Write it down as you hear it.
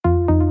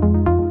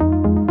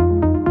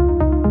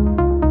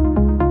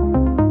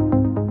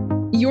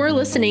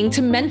listening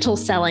to Mental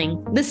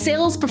Selling, the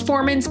Sales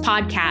Performance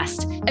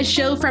Podcast, a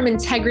show from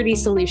Integrity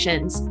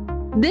Solutions.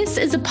 This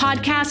is a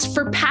podcast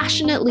for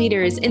passionate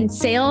leaders in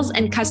sales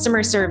and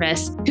customer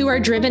service who are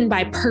driven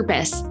by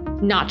purpose,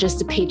 not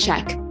just a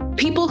paycheck.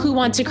 People who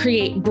want to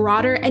create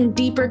broader and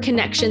deeper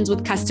connections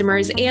with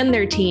customers and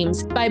their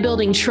teams by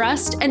building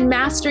trust and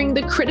mastering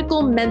the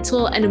critical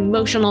mental and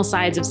emotional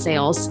sides of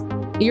sales.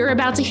 You're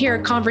about to hear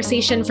a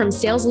conversation from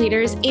sales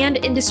leaders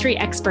and industry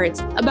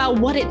experts about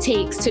what it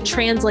takes to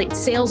translate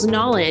sales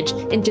knowledge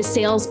into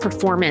sales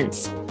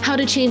performance, how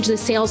to change the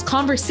sales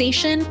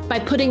conversation by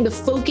putting the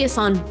focus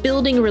on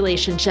building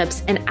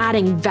relationships and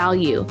adding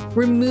value,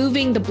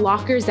 removing the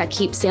blockers that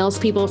keep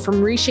salespeople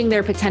from reaching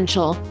their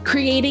potential,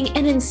 creating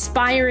an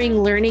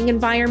inspiring learning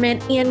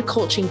environment and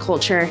coaching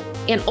culture,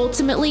 and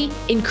ultimately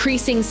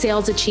increasing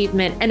sales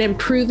achievement and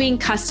improving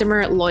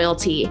customer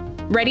loyalty.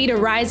 Ready to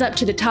rise up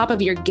to the top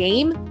of your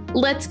game?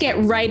 Let's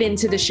get right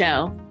into the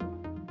show.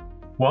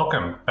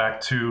 Welcome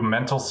back to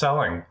Mental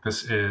Selling.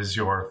 This is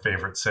your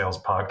favorite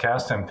sales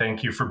podcast, and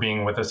thank you for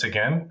being with us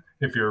again.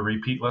 If you're a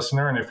repeat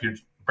listener and if you're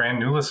a brand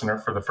new listener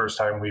for the first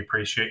time, we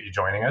appreciate you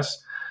joining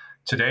us.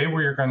 Today,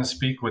 we are going to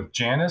speak with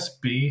Janice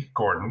B.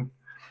 Gordon.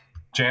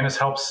 Janice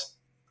helps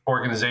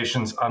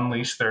organizations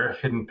unleash their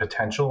hidden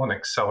potential and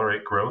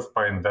accelerate growth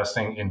by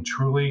investing in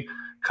truly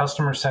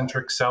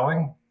customer-centric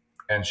selling,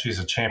 and she's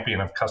a champion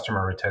of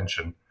customer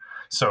retention.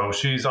 So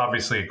she's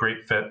obviously a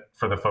great fit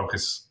for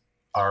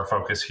our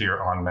focus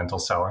here on Mental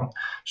Selling.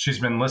 She's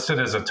been listed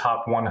as a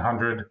top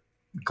 100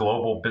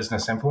 global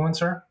business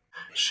influencer.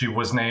 She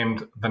was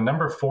named the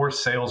number 4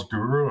 sales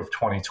guru of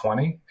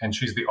 2020, and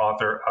she's the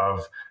author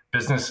of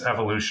Business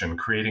Evolution,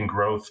 Creating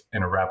Growth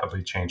in a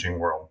Rapidly Changing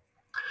World.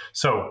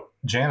 So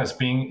Janice,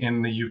 being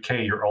in the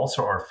UK, you're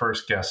also our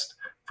first guest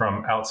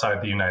from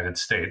outside the United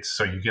States.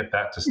 So you get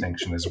that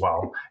distinction as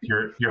well.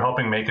 You're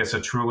helping make us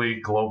a truly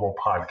global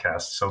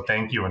podcast. So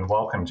thank you and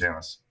welcome,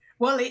 Janice.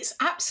 Well, it's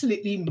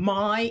absolutely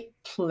my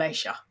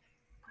pleasure.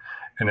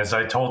 And as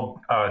I told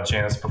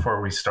Janice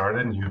before we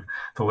started, and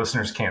the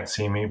listeners can't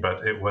see me,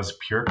 but it was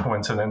pure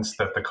coincidence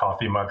that the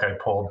coffee mug I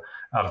pulled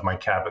out of my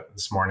cabinet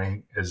this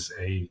morning is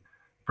a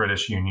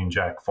British Union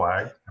Jack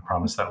flag. I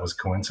promise that was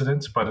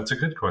coincidence, but it's a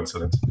good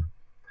coincidence.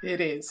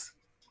 It is.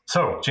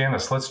 So,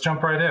 Janice, let's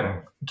jump right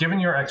in. Given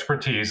your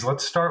expertise,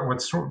 let's start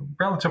with a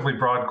relatively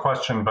broad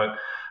question, but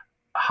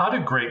how do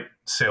great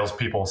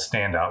salespeople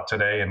stand out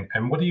today?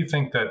 And what do you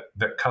think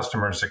that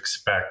customers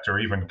expect, or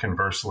even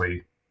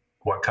conversely,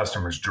 what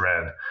customers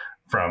dread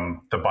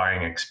from the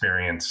buying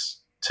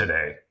experience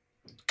today?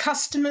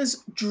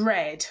 Customers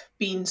dread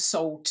being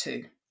sold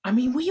to. I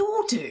mean, we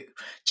all do.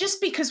 Just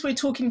because we're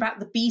talking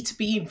about the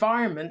B2B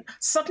environment,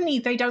 suddenly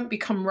they don't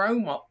become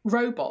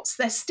robots.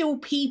 They're still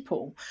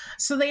people.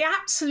 So they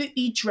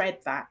absolutely dread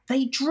that.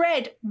 They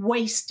dread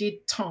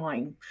wasted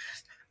time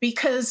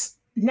because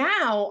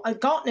now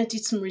Gartner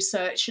did some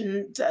research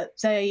and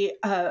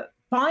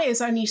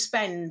buyers only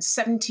spend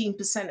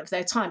 17% of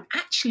their time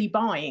actually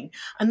buying.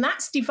 And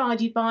that's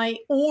divided by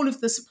all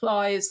of the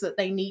suppliers that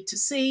they need to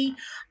see.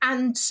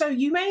 And so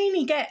you may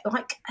only get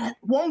like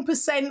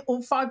 1% or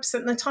 5%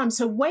 of the time.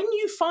 So when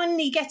you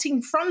finally get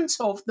in front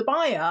of the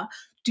buyer,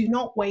 do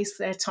not waste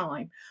their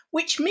time,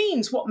 which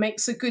means what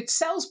makes a good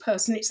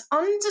salesperson, it's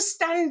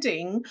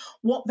understanding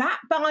what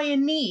that buyer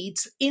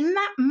needs in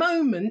that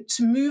moment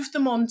to move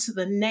them on to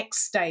the next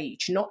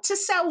stage, not to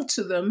sell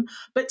to them,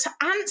 but to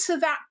answer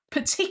that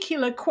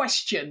particular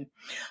question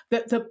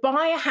that the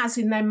buyer has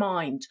in their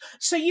mind.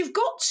 So you've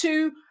got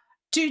to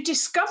do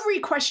discovery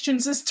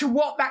questions as to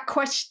what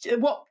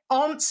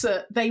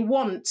answer they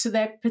want to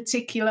their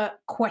particular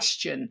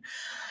question.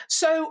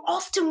 So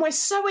often we're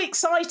so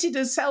excited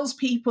as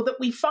salespeople that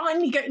we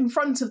finally get in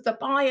front of the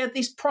buyer,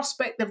 this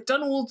prospect, they've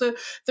done all the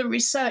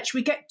research,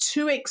 we get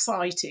too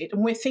excited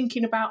and we're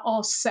thinking about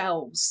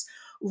ourselves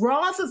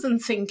rather than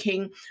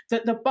thinking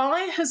that the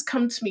buyer has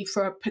come to me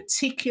for a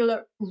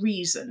particular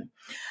reason.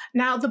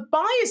 Now, the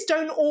buyers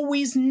don't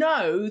always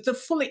know the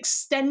full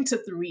extent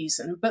of the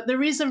reason, but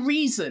there is a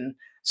reason.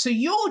 So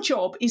your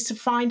job is to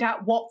find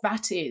out what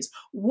that is.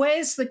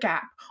 Where's the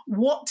gap?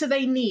 What do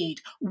they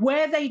need?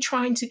 Where are they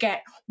trying to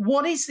get?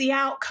 What is the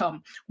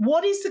outcome?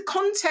 What is the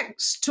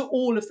context to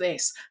all of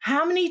this?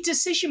 How many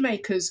decision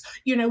makers?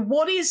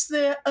 What is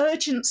the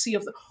urgency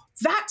of the...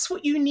 That's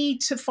what you need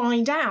to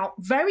find out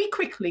very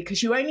quickly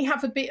because you only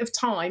have a bit of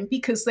time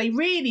because the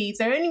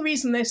only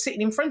reason they're sitting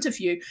in front of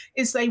you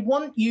is they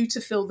want you to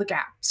fill the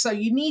gap. So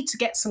you need to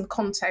get some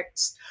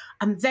context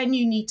and then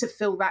you need to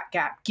fill that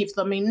gap. Give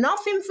them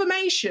enough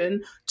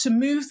information to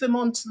move them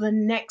on to the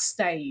next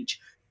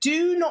stage.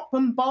 Do not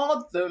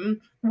bombard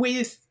them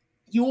with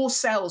your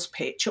sales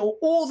pitch or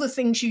all the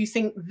things you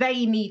think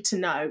they need to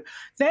know.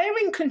 They're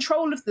in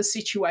control of the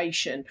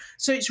situation.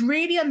 So it's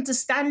really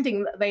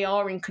understanding that they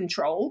are in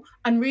control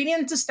and really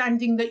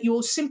understanding that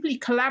you're simply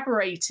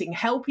collaborating,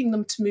 helping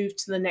them to move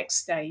to the next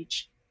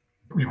stage.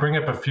 You bring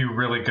up a few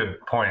really good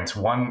points.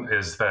 One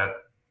is that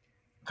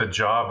the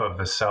job of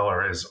the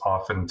seller is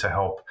often to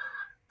help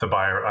the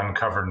buyer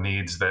uncover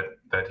needs that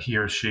he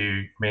or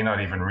she may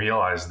not even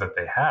realize that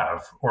they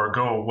have, or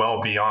go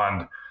well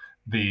beyond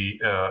the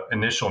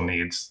initial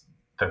needs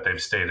that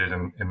they've stated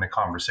in the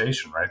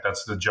conversation, right?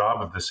 That's the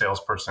job of the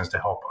salesperson, is to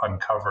help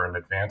uncover and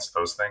advance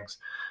those things.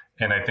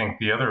 And I think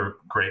the other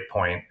great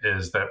point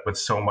is that with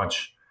so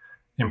much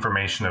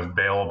information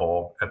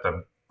available at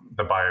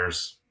the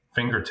buyer's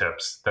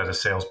fingertips, that a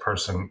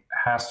salesperson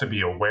has to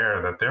be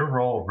aware that their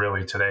role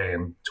really today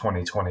in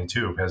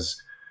 2022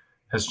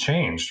 has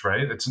changed,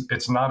 right?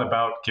 It's not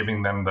about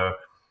giving them the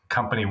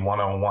company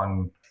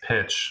 101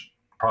 pitch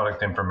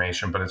product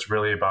information, but it's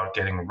really about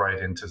getting right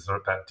into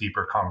that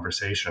deeper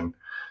conversation.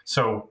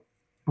 So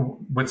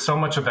with so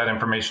much of that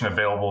information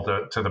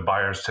available to the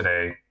buyers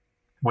today,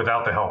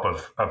 without the help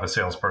of a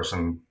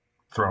salesperson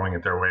throwing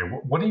it their way,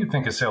 what do you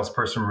think a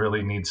salesperson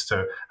really needs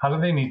to, how do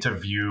they need to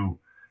view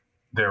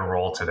their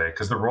role today?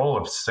 Because the role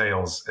of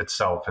sales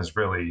itself has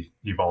really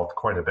evolved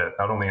quite a bit,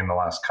 not only in the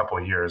last couple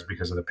of years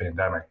because of the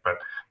pandemic,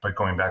 but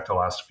going back to the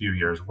last few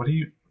years.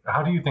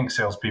 How do you think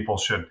salespeople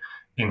should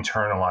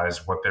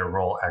internalize what their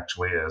role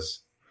actually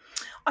is?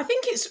 I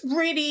think it's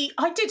really,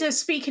 I did a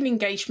speaking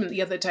engagement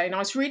the other day, and I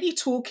was really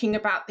talking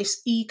about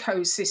this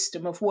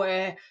ecosystem of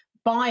where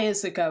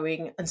buyers are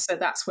going. And so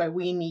that's where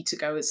we need to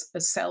go as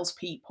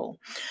salespeople.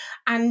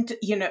 And,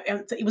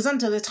 it was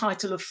under the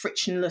title of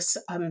frictionless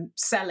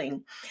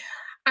selling.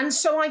 And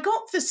so I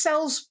got the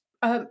sales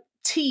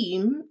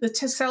team, the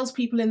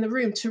salespeople in the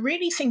room, to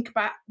really think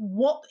about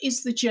what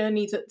is the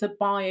journey that the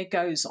buyer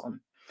goes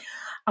on.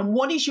 And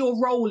what is your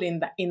role in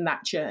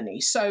that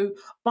journey? So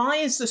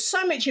buyers, there's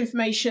so much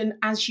information,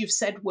 as you've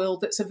said, Will,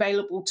 that's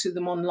available to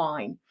them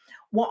online.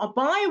 What a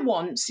buyer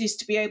wants is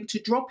to be able to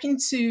drop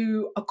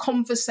into a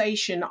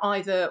conversation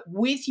either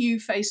with you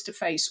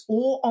face-to-face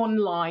or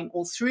online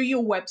or through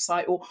your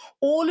website or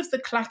all of the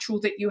collateral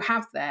that you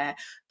have there.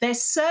 They're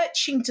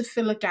searching to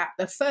fill a gap.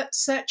 They're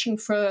searching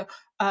for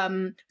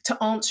to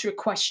answer a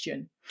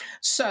question.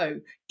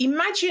 So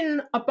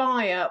imagine a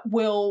buyer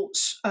will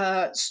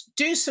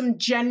do some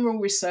general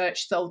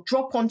research. They'll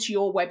drop onto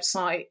your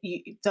website.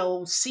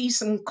 They'll see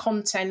some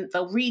content.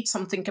 They'll read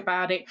something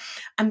about it.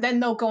 And then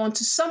they'll go on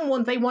to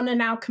someone they want to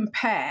now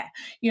compare.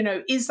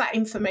 Is that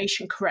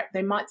information correct?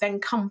 They might then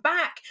come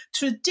back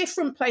to a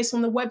different place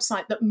on the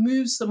website that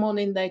moves them on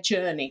in their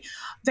journey.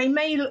 They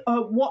may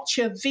watch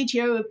a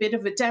video, a bit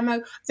of a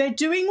demo. They're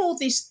doing all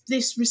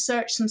this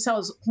research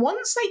themselves.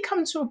 Once they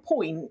come to a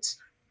point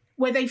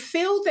where they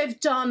feel they've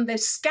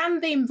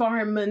scanned the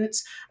environment,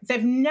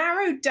 they've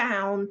narrowed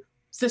down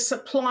the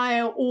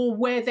supplier or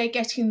where they're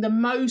getting the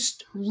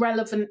most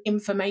relevant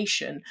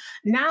information.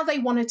 Now they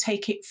want to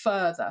take it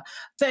further.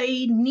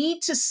 They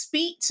need to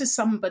speak to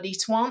somebody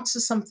to answer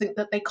something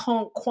that they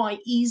can't quite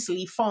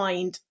easily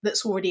find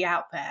that's already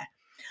out there.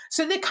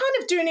 So they're kind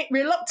of doing it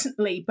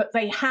reluctantly, but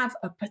they have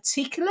a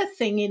particular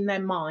thing in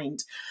their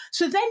mind.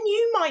 So then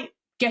you might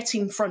get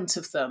in front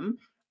of them.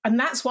 And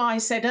that's why I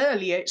said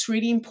earlier, it's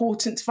really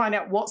important to find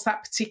out what's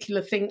that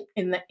particular thing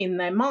in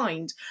their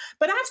mind.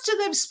 But after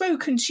they've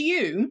spoken to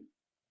you,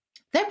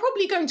 they're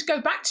probably going to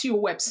go back to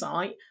your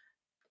website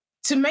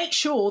to make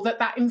sure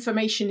that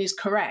information is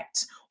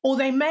correct, or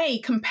they may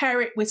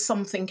compare it with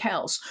something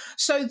else.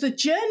 So the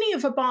journey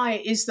of a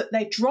buyer is that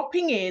they're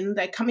dropping in,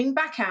 they're coming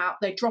back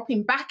out, they're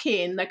dropping back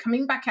in, they're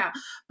coming back out,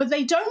 but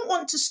they don't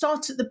want to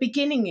start at the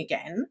beginning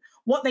again.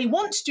 What they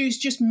want to do is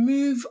just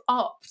move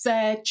up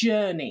their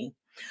journey.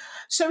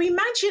 So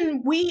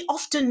imagine we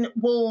often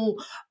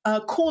will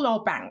call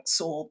our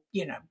banks or,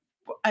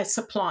 a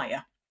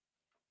supplier,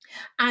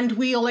 and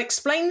we'll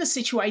explain the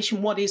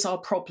situation, what is our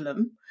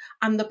problem.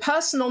 And the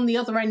person on the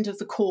other end of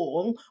the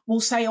call will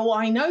say, oh,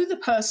 I know the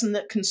person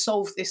that can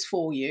solve this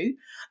for you.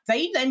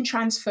 They then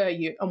transfer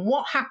you. And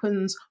what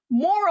happens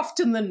more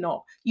often than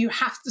not, you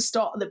have to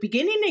start at the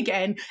beginning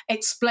again,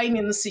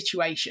 explaining the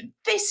situation.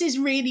 This is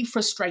really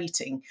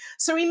frustrating.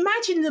 So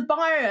imagine the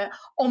buyer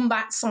on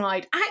that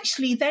side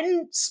actually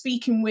then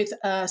speaking with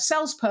a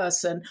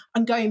salesperson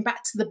and going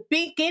back to the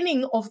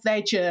beginning of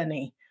their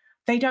journey.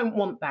 They don't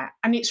want that.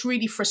 And it's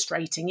really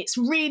frustrating. It's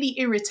really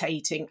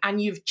irritating.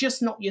 And you've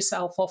just knocked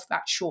yourself off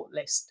that short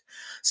list.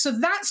 So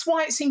that's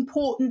why it's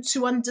important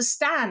to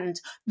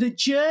understand the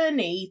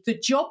journey, the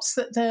jobs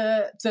that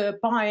the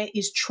buyer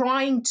is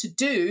trying to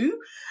do,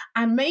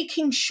 and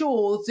making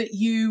sure that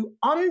you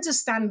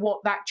understand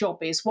what that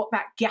job is, what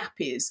that gap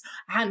is,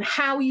 and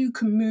how you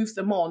can move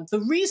them on.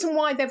 The reason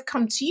why they've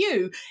come to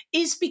you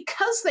is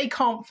because they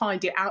can't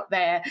find it out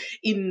there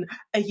in,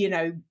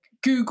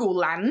 Google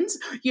land,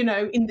 in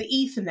the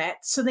Ethernet.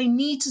 So they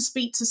need to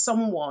speak to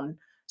someone.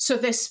 So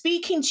they're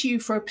speaking to you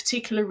for a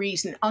particular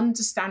reason.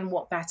 Understand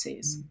what that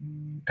is.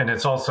 And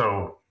it's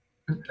also,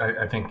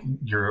 I think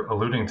you're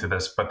alluding to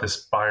this, but this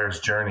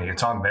buyer's journey,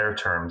 it's on their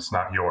terms,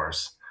 not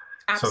yours.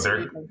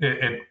 Absolutely. So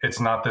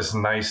it's not this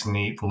nice,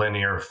 neat,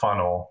 linear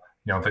funnel,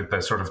 the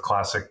sort of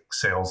classic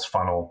sales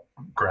funnel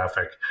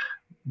graphic.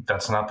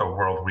 That's not the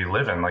world we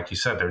live in. Like you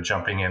said, they're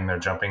jumping in, they're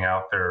jumping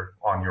out, they're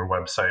on your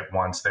website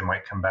once, they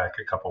might come back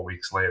a couple of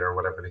weeks later,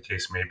 whatever the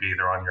case may be.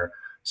 They're on your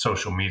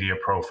social media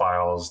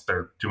profiles,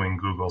 they're doing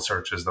Google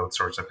searches, those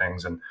sorts of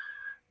things. And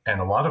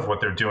a lot of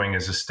what they're doing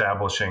is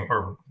establishing,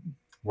 or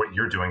what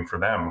you're doing for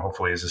them,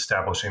 hopefully, is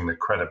establishing the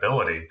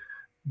credibility,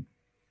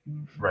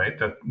 right?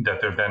 That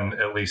they're then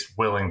at least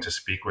willing to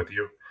speak with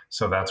you.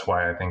 So that's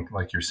why I think,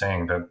 like you're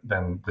saying, that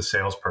then the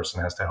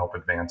salesperson has to help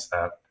advance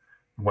that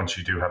once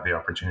you do have the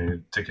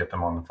opportunity to get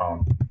them on the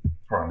phone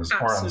or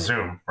on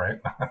Zoom, right?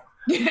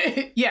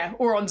 Yeah,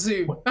 or on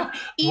Zoom.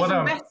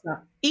 Even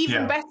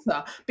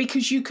better,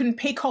 because you can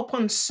pick up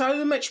on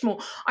so much more.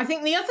 I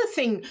think the other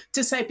thing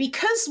to say,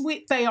 because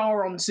they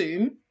are on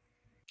Zoom,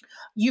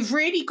 you've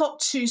really got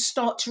to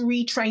start to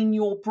retrain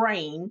your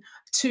brain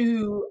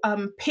to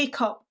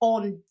pick up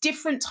on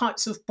different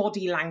types of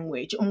body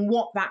language and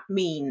what that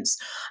means.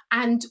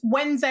 And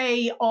when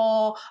they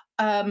are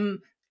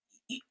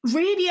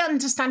really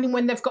understanding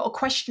when they've got a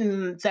question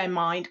in their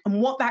mind and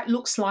what that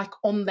looks like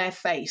on their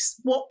face,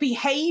 what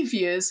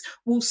behaviors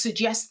will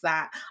suggest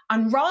that.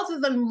 And rather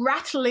than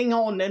rattling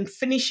on and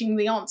finishing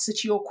the answer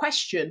to your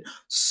question,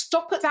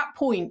 stop at that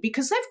point,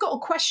 because they've got a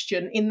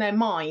question in their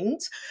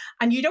mind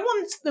and you don't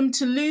want them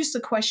to lose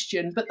the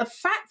question. But the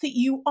fact that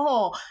you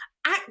are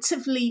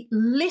actively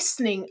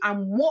listening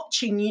and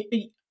watching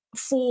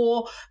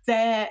for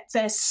their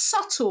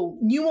subtle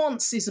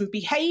nuances and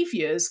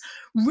behaviors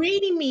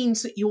really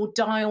means that you're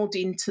dialed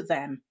into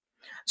them.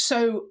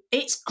 So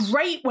it's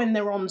great when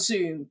they're on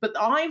Zoom, but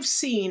I've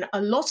seen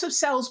a lot of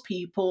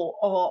salespeople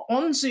are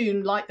on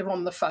Zoom like they're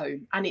on the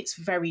phone, and it's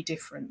very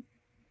different.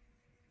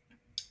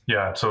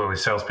 Yeah, absolutely.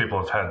 Salespeople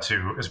have had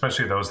to,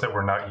 especially those that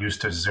were not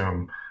used to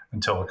Zoom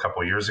until a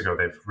couple of years ago,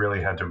 they've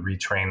really had to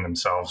retrain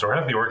themselves, or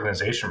have the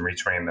organization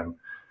retrain them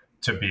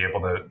to be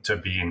able to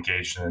be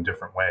engaged in a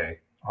different way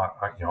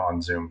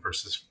on Zoom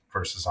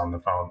versus on the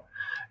phone.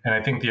 And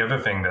I think the other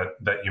thing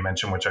that you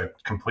mentioned, which I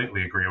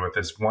completely agree with,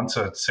 is once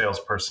a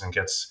salesperson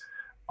gets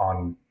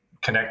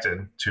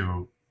connected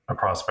to a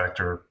prospect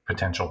or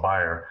potential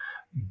buyer,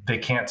 they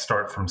can't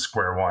start from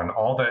square one.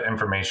 All the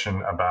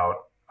information about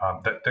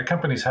that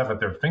companies have at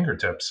their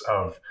fingertips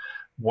of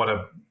what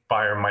a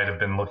buyer might have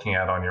been looking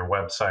at on your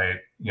website,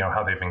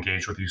 how they've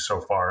engaged with you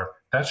so far,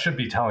 that should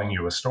be telling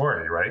you a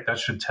story, right? That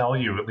should tell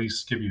you, at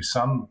least give you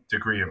some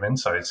degree of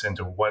insights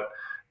into what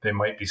they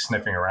might be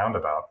sniffing around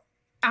about.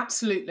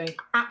 Absolutely.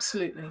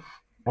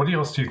 What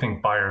else do you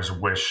think buyers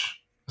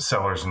wish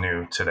sellers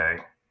knew today?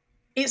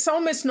 It's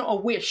almost not a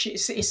wish.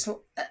 It's or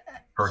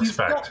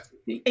expect.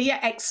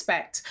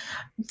 Expect.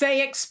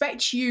 They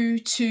expect you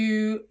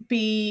to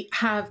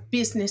have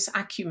business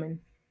acumen.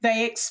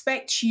 They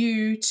expect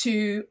you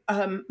to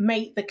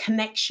make the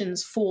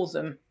connections for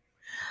them.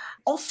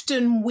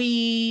 Often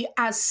we,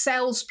 as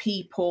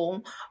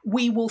salespeople,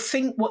 we will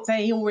think what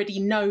they already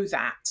know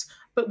that,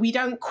 but we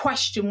don't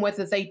question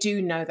whether they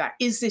do know that.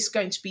 Is this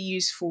going to be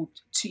useful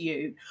to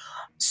you?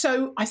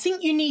 So I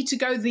think you need to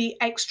go the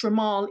extra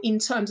mile in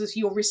terms of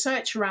your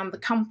research around the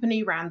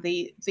company, around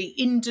the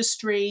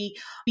industry,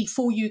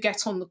 before you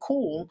get on the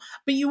call.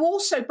 But you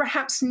also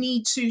perhaps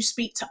need to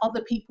speak to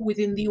other people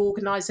within the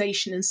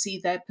organization and see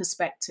their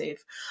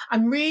perspective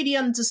and really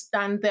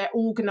understand their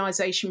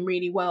organization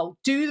really well.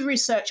 Do the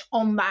research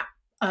on that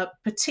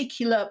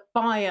particular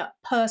buyer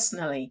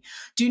personally.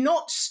 Do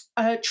not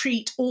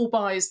treat all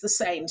buyers the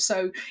same.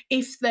 So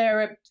if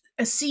they're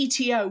a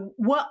CTO,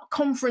 what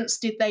conference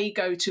did they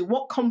go to?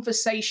 What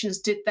conversations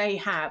did they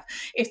have?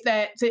 If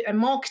they're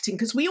marketing,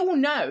 because we all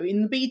know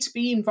in the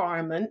B2B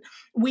environment,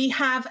 we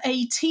have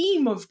a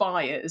team of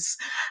buyers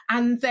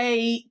and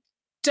they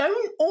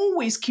don't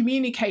always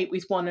communicate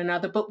with one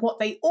another, but what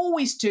they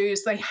always do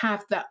is they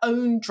have their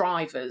own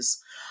drivers.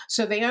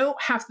 So they all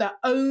have their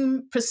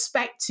own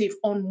perspective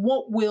on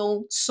what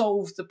will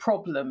solve the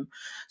problem.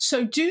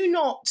 So do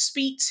not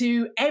speak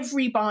to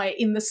every buyer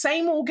in the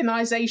same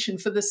organization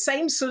for the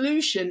same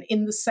solution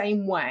in the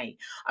same way,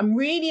 and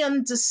really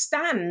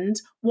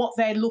understand what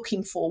they're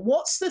looking for.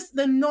 What's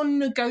the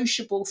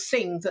non-negotiable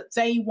thing that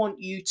they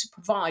want you to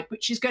provide,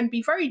 which is going to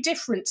be very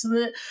different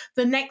to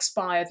the next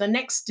buyer, the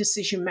next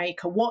decision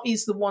maker. What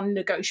is the one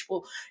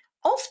negotiable?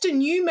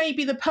 Often you may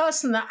be the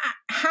person that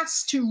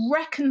has to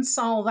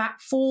reconcile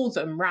that for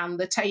them round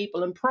the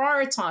table and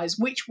prioritize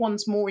which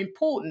one's more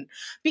important,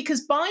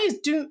 because buyers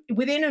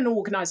within an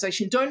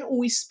organization don't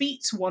always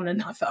speak to one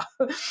another.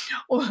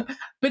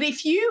 But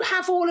if you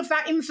have all of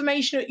that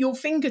information at your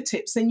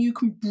fingertips, then you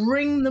can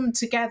bring them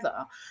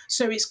together.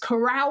 So it's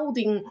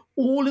corralling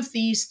all of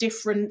these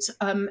different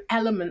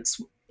elements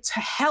to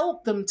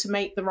help them to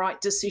make the right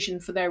decision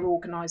for their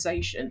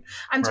organization,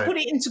 and to put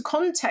it into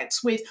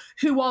context with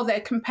who are their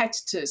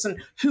competitors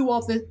and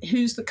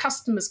who's the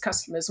customer's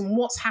customers and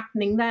what's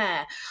happening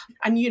there,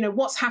 and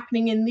what's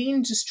happening in the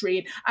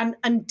industry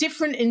and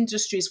different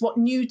industries, what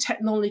new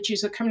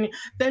technologies are coming in.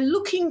 They're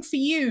looking for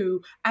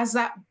you as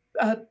that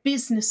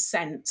business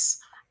sense,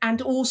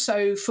 and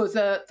also for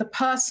the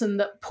person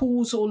that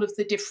pulls all of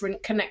the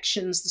different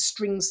connections, the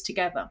strings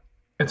together.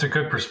 It's a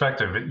good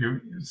perspective.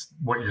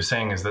 What you're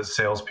saying is that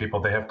salespeople,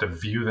 they have to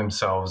view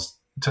themselves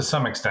to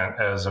some extent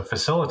as a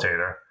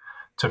facilitator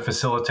to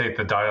facilitate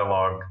the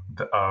dialogue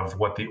of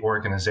what the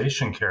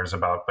organization cares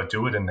about, but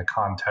do it in the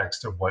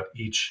context of what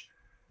each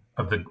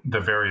of the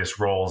various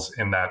roles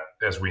in that,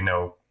 as we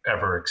know,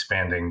 ever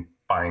expanding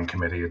buying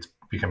committee. It's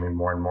becoming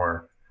more and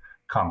more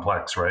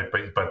complex, right?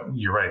 But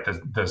you're right.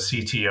 The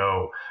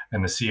CTO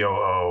and the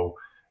COO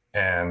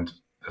and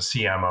the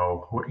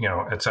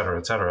CMO, et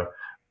cetera,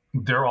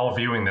 they're all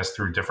viewing this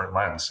through different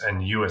lens.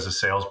 And you as a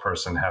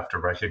salesperson have to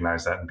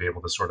recognize that and be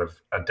able to sort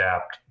of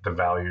adapt the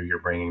value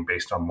you're bringing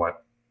based on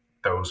what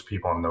those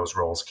people in those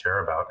roles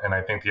care about. And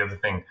I think the other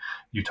thing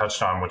you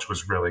touched on, which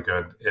was really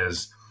good,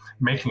 is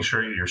making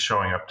sure you're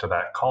showing up to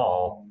that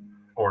call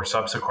or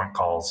subsequent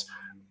calls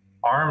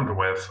armed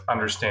with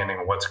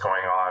understanding what's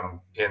going on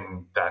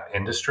in that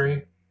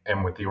industry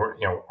and with the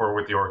or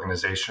with the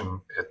organization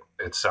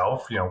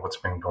itself. What's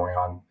been going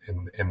on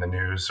in the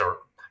news, or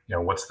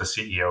what's the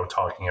CEO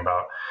talking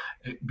about?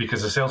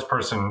 Because a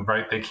salesperson,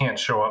 right, they can't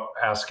show up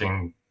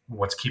asking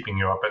what's keeping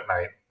you up at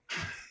night,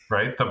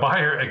 right? The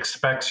buyer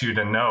expects you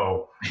to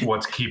know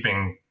what's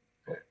keeping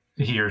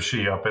he or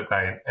she up at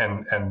night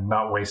and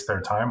not waste their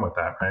time with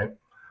that, right?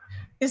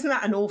 Isn't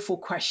that an awful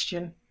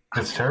question?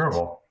 It's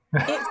terrible.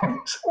 It's an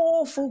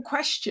awful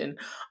question.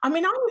 I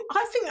mean,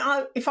 I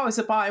think if I was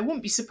a buyer, I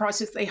wouldn't be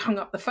surprised if they hung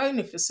up the phone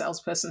if a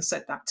salesperson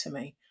said that to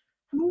me.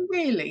 I mean,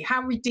 really,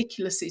 how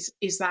ridiculous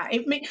is that?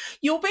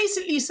 You're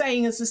basically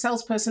saying as a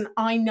salesperson,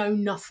 I know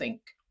nothing.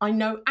 I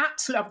know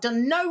absolutely, I've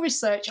done no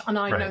research and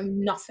I know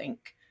nothing.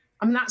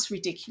 I mean, that's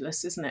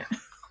ridiculous, isn't it?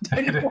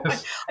 I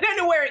don't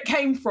know where it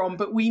came from,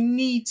 but we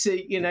need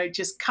to,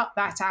 just cut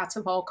that out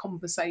of our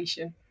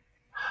conversation.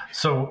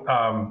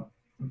 So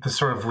this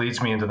sort of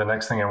leads me into the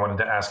next thing I wanted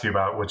to ask you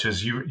about, which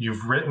is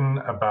you've written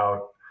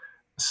about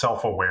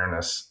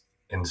self-awareness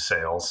in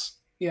sales.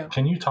 Yeah.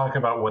 Can you talk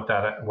about what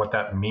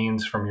that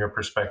means from your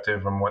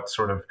perspective, and what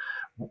sort of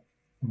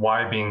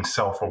why being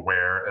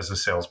self-aware as a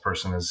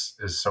salesperson is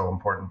so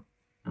important?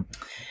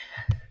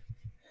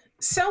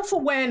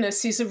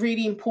 Self-awareness is a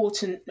really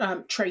important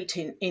trait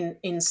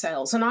in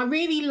sales. And I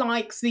really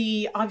like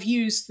I've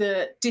used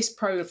the DISC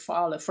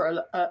profiler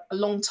for a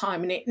long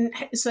time, and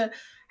it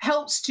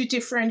helps to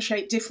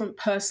differentiate different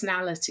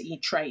personality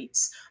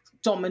traits: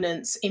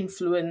 dominance,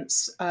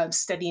 influence,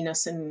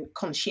 steadiness, and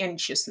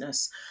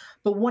conscientiousness.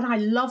 But what I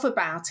love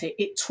about it,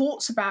 it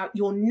talks about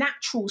your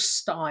natural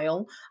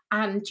style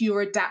and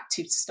your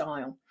adaptive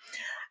style.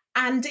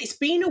 And it's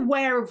being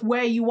aware of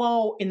where you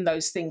are in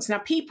those things. Now,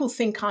 people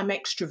think I'm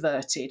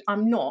extroverted.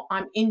 I'm not.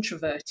 I'm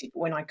introverted.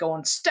 When I go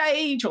on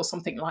stage or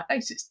something like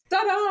this, it's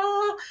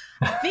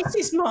ta-da! This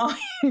is my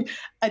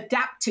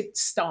adaptive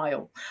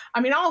style. I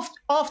mean,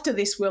 after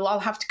this, I'll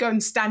have to go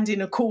and stand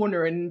in a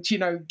corner and,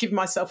 give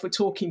myself a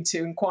talking to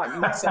and quiet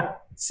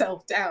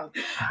myself down.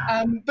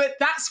 But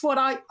that's what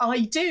I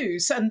do.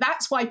 So, and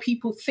that's why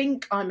people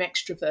think I'm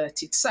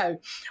extroverted. So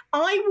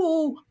I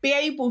will be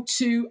able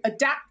to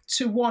adapt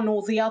to one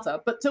or the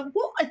other. But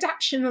what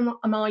adaptation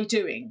am I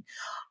doing?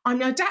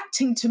 I'm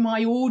adapting to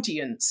my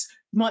audience,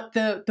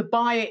 the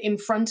buyer in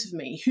front of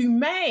me, who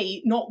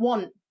may not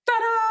want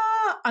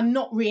ta-da and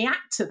not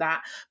react to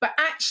that, but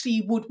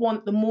actually would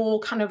want the more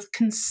kind of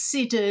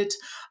considered,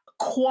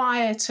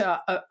 quieter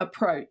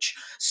approach.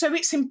 So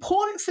it's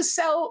important for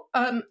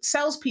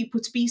salespeople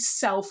to be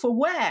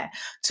self-aware,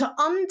 to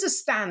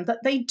understand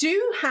that they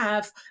do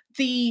have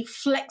the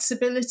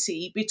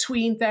flexibility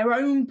between their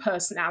own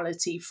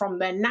personality from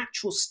their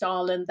natural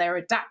style and their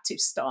adaptive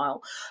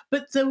style.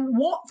 But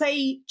what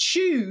they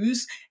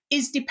choose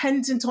is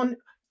dependent on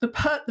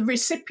the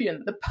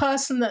recipient, the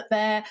person that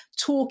they're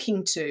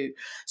talking to.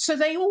 So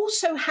they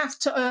also have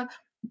to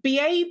be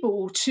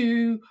able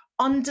to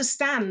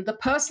understand the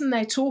person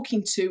they're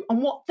talking to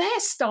and what their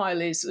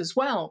style is as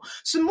well.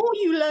 So the more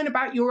you learn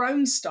about your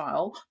own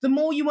style, the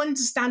more you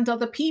understand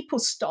other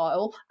people's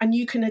style and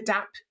you can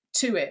adapt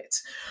to it.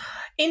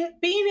 In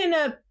being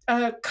in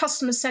a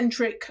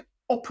customer-centric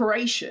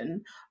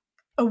operation,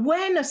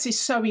 awareness is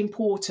so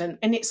important,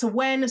 and it's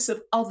awareness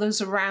of others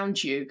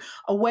around you,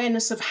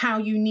 awareness of how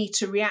you need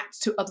to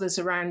react to others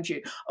around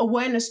you,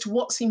 awareness to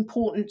what's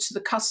important to the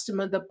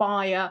customer, the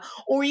buyer,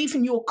 or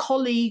even your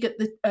colleague at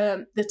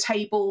the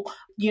table,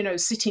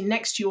 sitting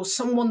next to you, or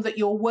someone that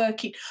you're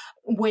working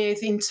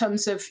with in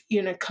terms of,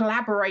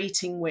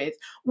 collaborating with.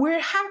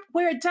 We're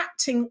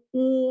adapting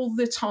all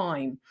the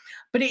time,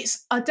 but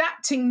it's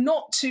adapting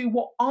not to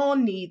what our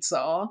needs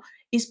are.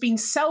 Is being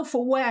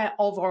self-aware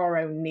of our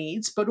own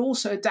needs, but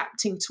also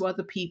adapting to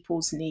other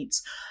people's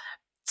needs.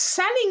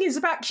 Selling is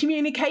about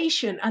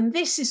communication, and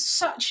this is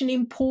such an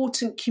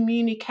important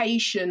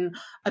communication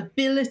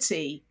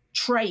ability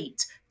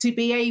trait to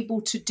be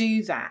able to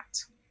do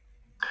that.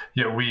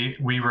 Yeah, we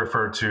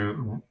refer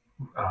to,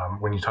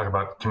 when you talk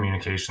about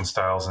communication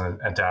styles and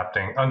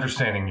adapting,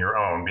 understanding your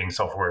own, being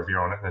self-aware of your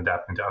own and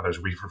adapting to others,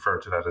 we refer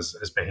to that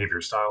as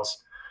behavior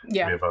styles.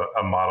 Yeah. We have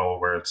a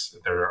model where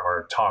there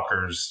are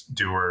talkers,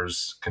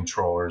 doers,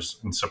 controllers,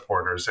 and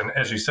supporters. And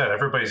as you said,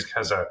 everybody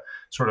has a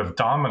sort of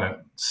dominant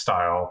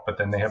style, but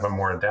then they have a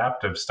more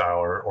adaptive style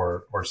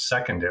or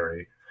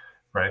secondary,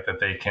 right? That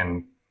they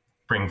can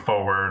bring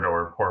forward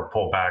or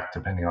pull back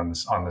depending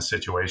on the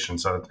situation.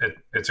 So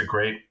it's a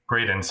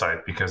great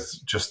insight, because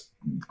just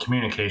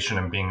communication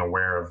and being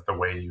aware of the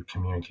way you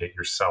communicate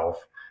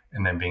yourself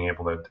and then being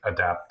able to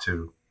adapt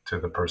to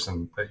the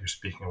person that you're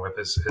speaking with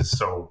is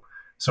so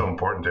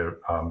important to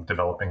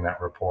developing that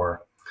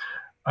rapport.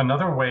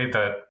 Another way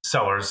that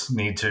sellers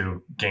need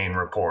to gain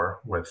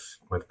rapport with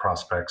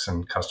prospects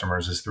and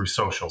customers is through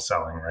social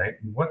selling, right?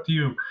 What do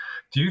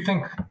you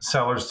think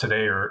sellers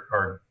today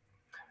are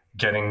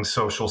getting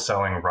social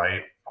selling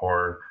right,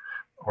 or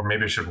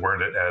maybe I should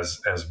word it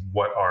as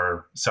what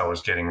are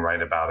sellers getting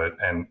right about it,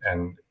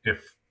 and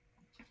if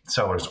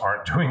sellers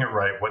aren't doing it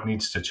right, what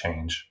needs to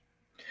change?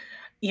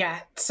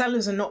 Yeah,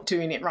 sellers are not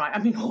doing it right. I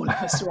mean, all of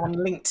us are on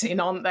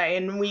LinkedIn, aren't they?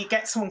 And we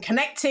get someone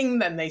connecting,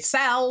 then they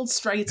sell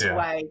straight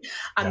away.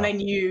 And then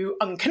you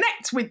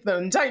unconnect with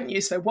them, don't you?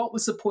 So what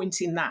was the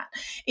point in that?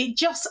 It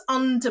just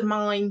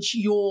undermines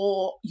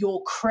your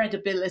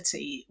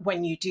credibility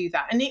when you do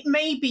that. And it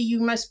may be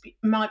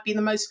might be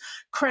the most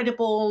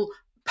credible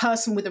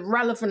person with a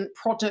relevant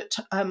product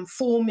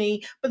for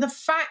me, but the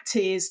fact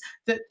is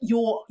that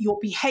your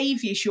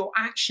behaviors, your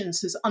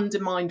actions has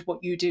undermined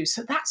what you do.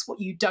 So that's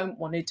what you don't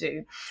want to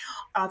do.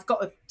 I've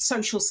got a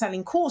social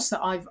selling course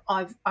that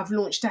I've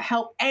launched to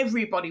help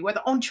everybody,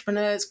 whether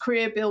entrepreneurs,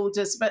 career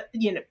builders, but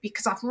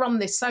because I've run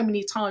this so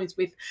many times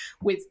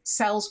with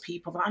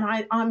salespeople,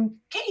 and I'm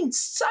getting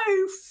so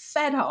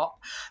fed up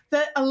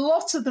that a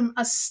lot of them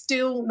are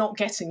still not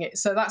getting it.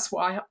 So that's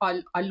why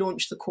I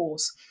launched the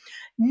course.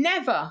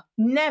 Never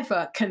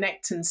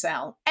connect and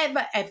sell.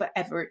 Ever, ever,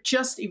 ever. It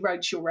just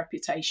erodes your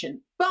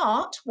reputation.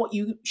 But what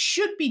you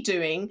should be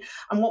doing,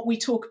 and what we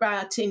talk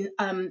about in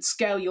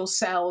Scale Your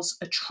Sales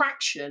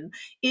Attraction,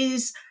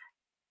 is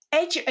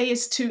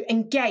to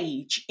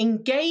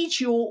engage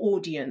your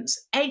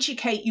audience,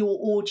 educate your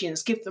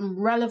audience, give them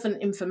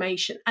relevant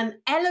information, and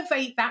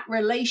elevate that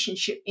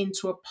relationship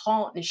into a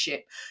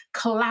partnership,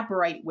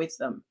 collaborate with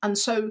them. And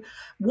so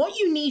what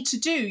you need to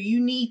do, you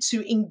need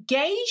to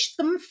engage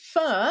them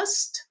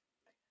first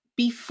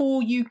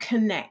before you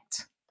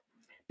connect.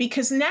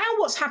 Because now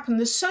what's happened,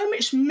 there's so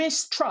much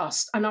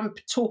mistrust, and I'm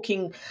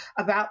talking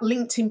about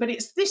LinkedIn, but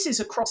this is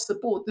across the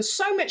board. There's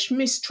so much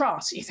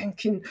mistrust. You're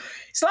thinking,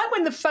 it's like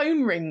when the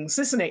phone rings,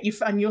 isn't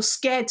it? And you're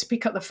scared to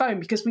pick up the phone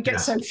because we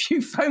get so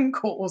few phone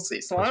calls.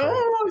 It's like,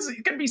 is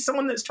it going to be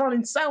someone that's trying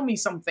to sell me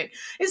something?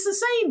 It's the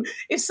same.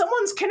 If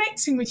someone's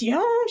connecting with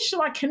you,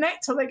 shall I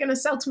connect? Are they going to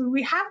sell to me?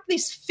 We have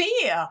this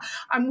fear,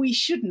 and we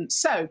shouldn't.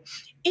 So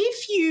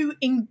if you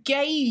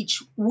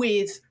engage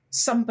with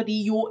somebody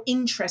you're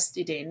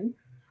interested in,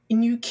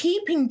 and you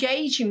keep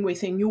engaging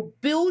with him, you're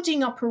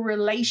building up a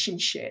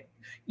relationship,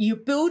 you're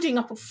building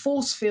up a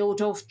force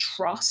field of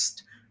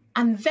trust,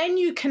 and then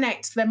you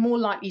connect, they're more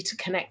likely to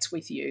connect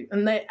with you.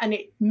 And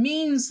it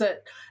means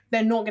that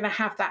they're not going to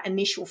have that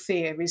initial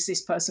fear, is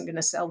this person going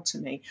to sell to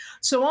me?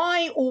 So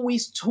I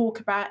always talk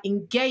about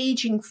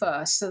engaging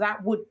first. So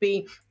that would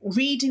be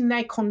reading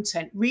their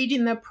content,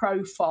 reading their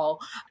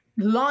profile,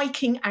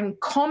 liking and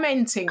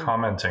commenting,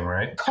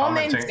 right?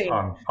 Commenting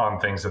on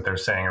things that they're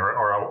saying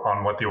or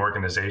on what the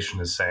organization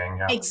is saying.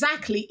 Yeah.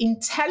 Exactly.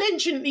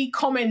 Intelligently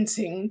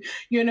commenting,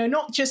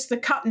 not just the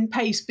cut and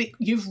paste, but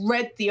you've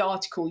read the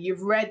article,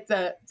 you've read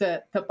the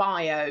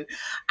bio,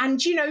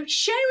 and,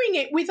 sharing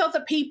it with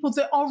other people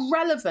that are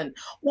relevant.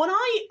 What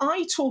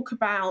I talk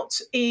about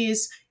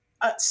is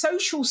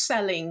social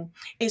selling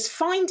is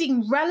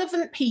finding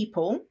relevant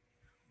people.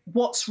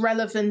 What's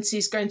relevant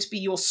is going to be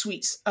your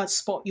sweet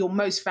spot, your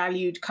most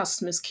valued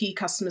customers, key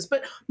customers,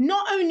 but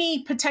not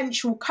only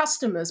potential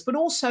customers, but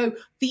also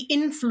the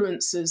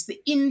influencers, the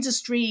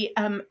industry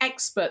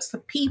experts, the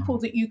people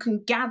that you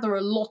can gather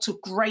a lot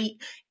of great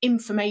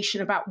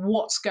information about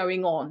what's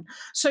going on.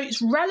 So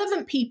it's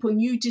relevant people, and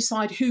you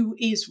decide who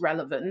is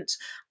relevant.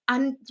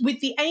 And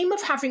with the aim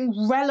of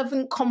having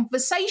relevant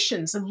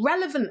conversations,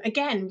 relevant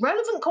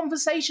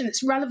conversation,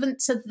 it's relevant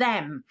to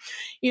them,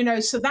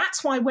 so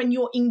that's why when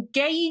you're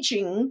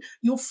engaging,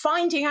 you're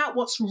finding out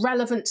what's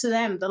relevant to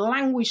them. The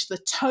language, the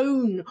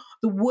tone,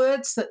 the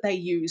words that they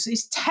use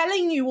is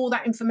telling you all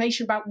that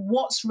information about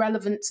what's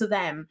relevant to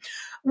them,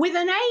 with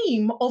an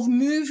aim of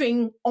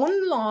moving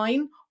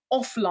online,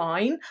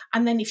 offline.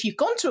 And then if you've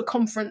gone to a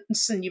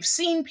conference and you've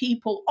seen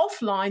people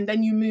offline,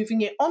 then you're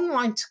moving it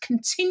online to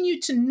continue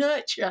to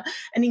nurture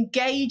and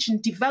engage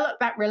and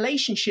develop that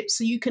relationship,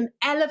 so you can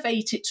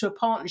elevate it to a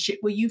partnership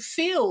where you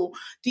feel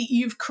that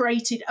you've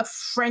created a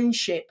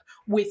friendship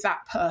with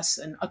that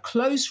person, a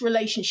close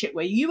relationship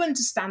where you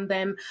understand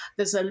them,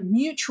 there's a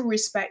mutual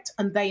respect,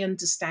 and they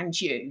understand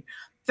you.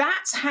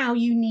 That's how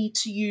you need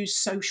to use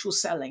social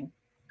selling.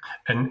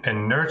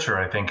 And nurture,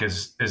 I think,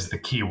 is the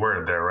key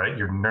word there, right?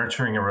 You're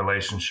nurturing a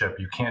relationship.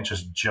 You can't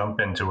just jump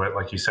into it.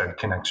 Like you said,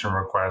 connection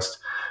request,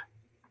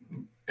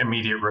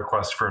 immediate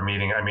request for a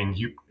meeting. I mean,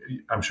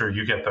 I'm sure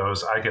you get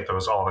those. I get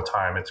those all the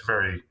time. It's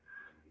very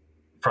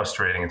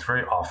frustrating. It's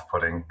very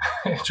off-putting.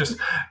 It's just,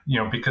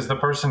 because the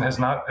person has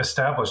not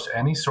established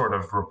any sort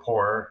of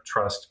rapport,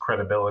 trust,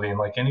 credibility, and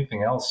like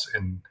anything else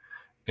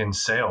in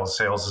sales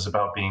is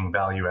about being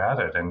value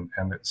added.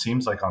 And it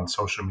seems like on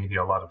social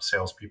media, a lot of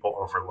salespeople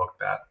overlook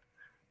that,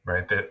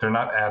 right? They're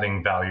not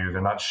adding value.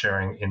 They're not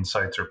sharing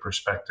insights or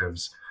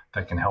perspectives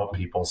that can help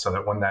people, so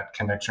that when that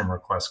connection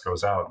request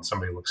goes out and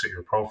somebody looks at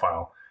your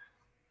profile,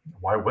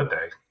 why would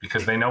they?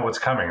 Because they know what's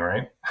coming,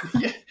 right?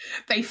 Yeah,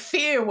 they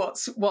fear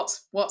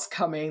what's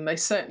coming. They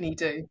certainly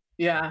do.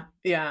 Yeah.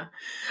 And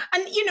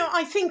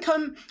I think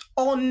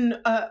on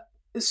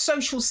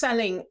social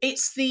selling,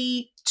 it's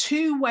the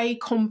two-way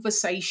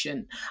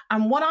conversation.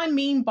 And what I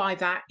mean by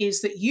that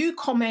is that you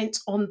comment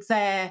on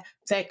their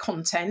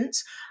content,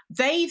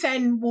 they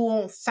then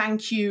will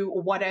thank you or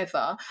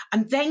whatever,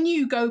 and then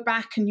you go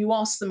back and you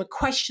ask them a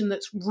question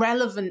that's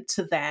relevant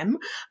to them.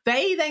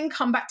 They then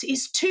come back to,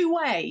 it's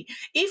two-way.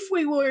 If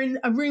we were in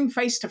a room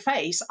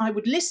face-to-face, I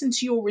would listen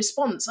to your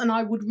response and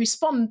I would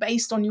respond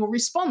based on your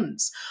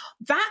response.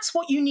 That's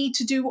what you need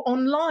to do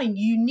online.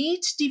 You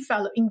need to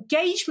develop,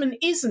 engagement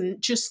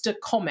isn't just a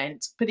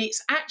comment, but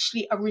it's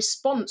actually a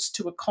response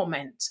to a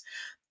comment.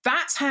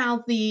 That's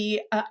how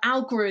the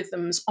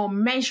algorithms are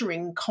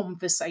measuring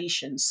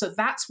conversations. So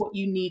that's what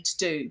you need to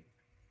do.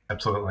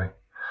 Absolutely.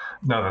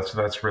 No,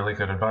 that's really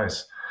good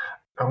advice.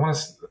 I want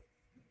to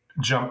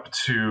jump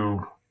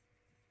to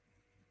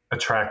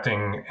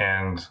attracting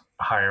and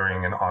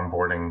hiring and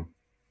onboarding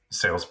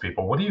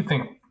salespeople. What do you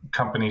think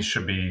companies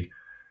should be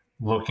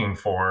looking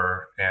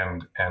for,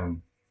 and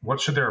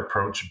what should their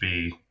approach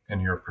be, in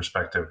your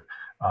perspective,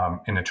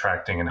 in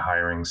attracting and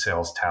hiring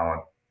sales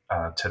talent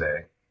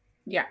today?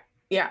 Yeah.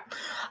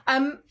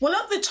 Well,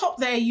 at the top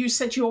there, you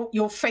said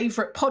your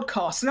favorite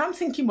podcast, and I'm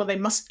thinking, well,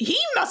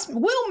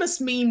 Will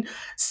must mean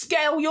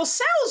Scale Your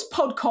Sales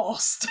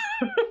podcast.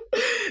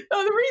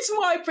 Now, the reason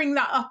why I bring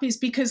that up is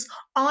because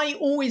I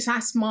always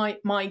ask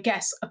my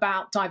guests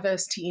about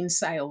diversity in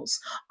sales.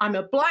 I'm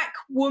a Black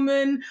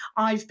woman.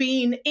 I've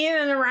been in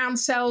and around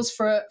sales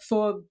for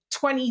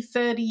 20,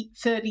 30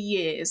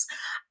 years,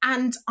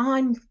 and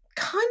I'm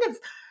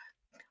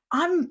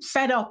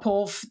fed up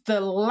of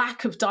the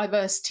lack of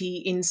diversity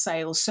in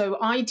sales. So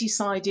I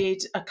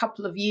decided a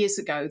couple of years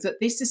ago that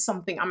this is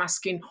something I'm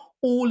asking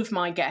all of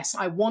my guests.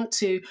 I want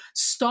to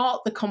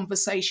start the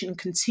conversation,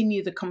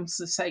 continue the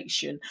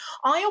conversation.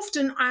 I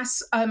often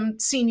ask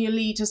senior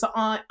leaders that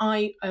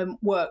I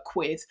work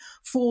with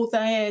for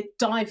their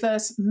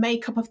diverse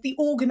makeup of the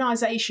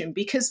organization,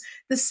 because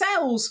the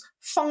sales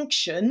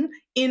function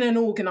in an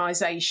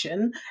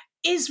organization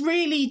is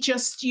really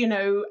just,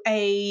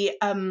 a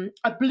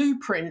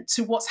blueprint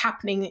to what's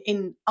happening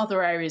in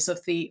other areas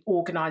of the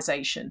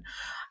organization.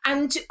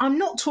 And I'm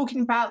not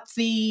talking about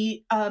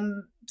the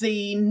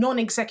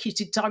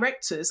non-executive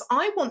directors.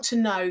 I want to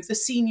know the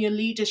senior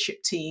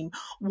leadership team,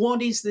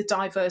 what is the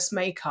diverse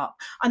makeup?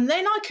 And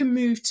then I can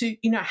move to,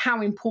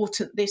 how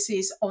important this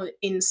is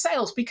in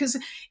sales. Because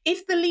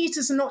if the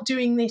leaders are not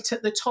doing it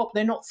at the top,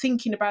 they're not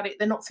thinking about it,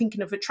 they're not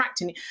thinking of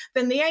attracting it,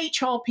 then the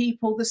HR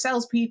people, the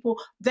sales people,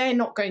 they're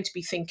not going to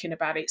be thinking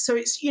about it. So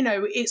it's,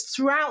 it's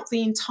throughout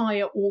the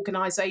entire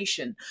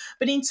organization.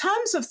 But in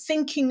terms of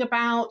thinking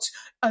about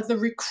the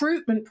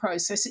recruitment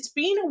process, it's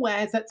being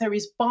aware that there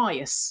is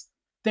bias.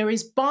 There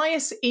is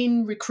bias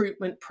in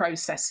recruitment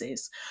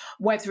processes,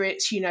 whether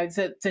it's,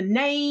 the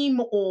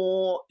name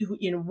or,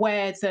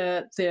 where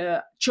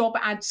the job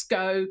ads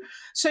go.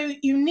 So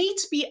you need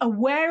to be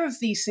aware of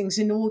these things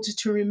in order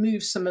to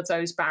remove some of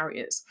those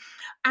barriers.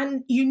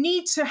 And you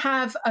need to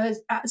have,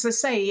 as I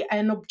say,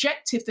 an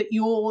objective that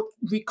you're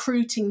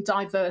recruiting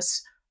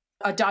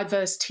a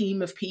diverse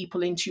team of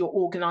people into your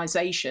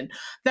organization.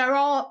 There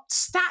are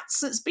stats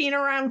that's been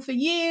around for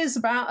years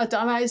about a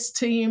diverse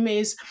team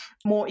is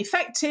more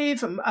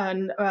effective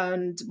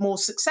and more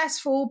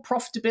successful,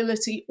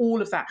 profitability,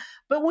 all of that.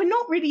 But we're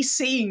not really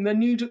seeing the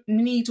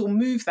needle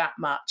move that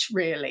much,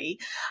 really.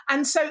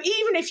 And so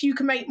even if you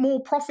can make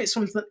more profits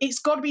from them, it's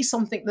got to be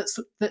something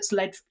that's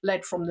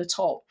led from the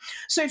top.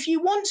 So if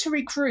you want to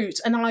recruit,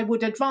 and I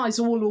would advise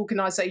all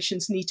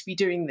organizations need to be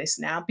doing this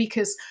now,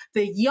 because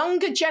the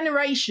younger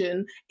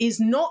generation is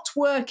not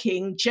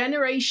working,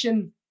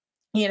 generation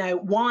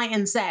Y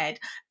and Z,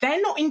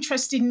 they're not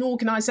interested in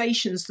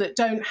organizations that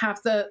don't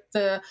have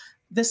the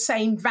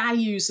same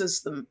values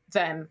as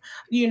them.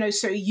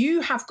 So you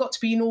have got to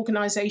be an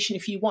organization,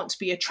 if you want to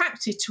be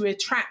attracted, to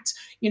attract,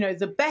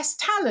 the best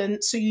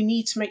talent. So you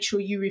need to make sure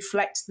you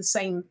reflect the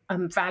same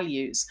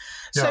values.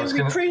 Yeah, so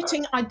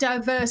recruiting a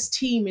diverse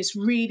team is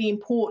really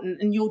important.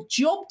 And your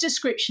job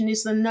description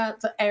is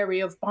another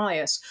area of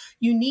bias.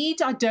 You need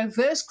a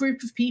diverse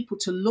group of people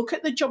to look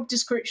at the job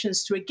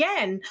descriptions to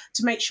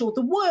make sure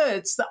the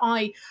words that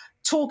I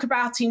talk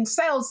about in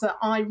sales that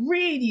I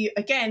really,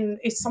 again,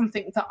 is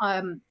something that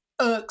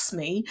irks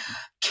me.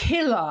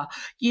 Killer,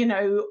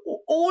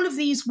 all of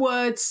these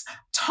words,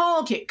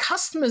 target,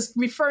 customers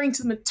referring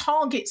to them as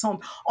targets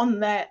on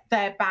their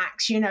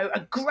backs,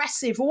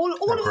 aggressive, all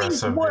of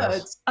these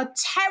words are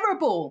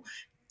terrible,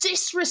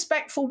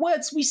 disrespectful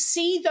words. We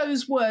see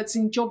those words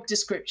in job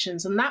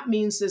descriptions, and that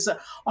means there's a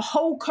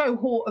whole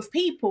cohort of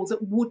people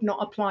that would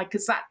not apply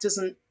because that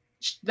doesn't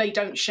they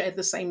don't share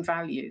the same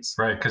values.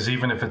 Right, because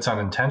even if it's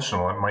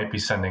unintentional, it might be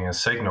sending a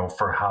signal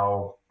for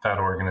how that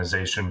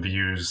organization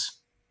views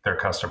their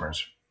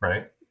customers,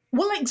 right?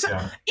 Well,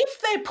 exactly. Yeah.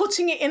 If they're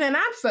putting it in an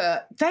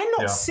advert, they're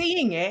not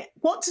seeing it.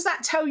 What does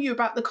that tell you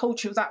about the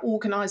culture of that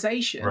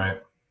organization?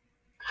 Right.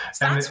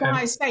 So that's why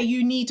I say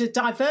you need a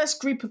diverse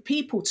group of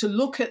people to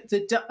look at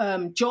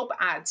the job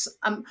ads.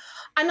 And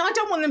I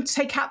don't want them to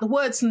take out the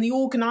words and the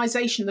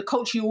organization, the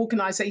culture of the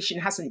organization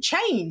hasn't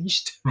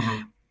changed.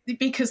 Mm-hmm.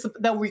 Because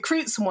they'll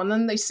recruit someone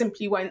and they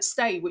simply won't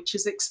stay, which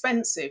is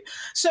expensive.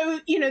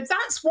 So,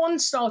 that's one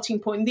starting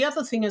point. The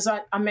other thing, as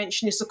I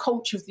mentioned, is the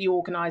culture of the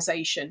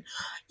organization.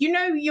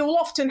 You'll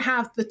often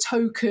have the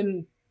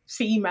token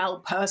female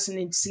person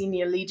in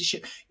senior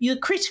leadership. Your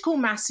critical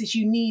mass is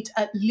you need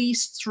at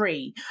least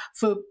three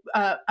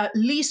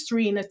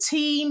in a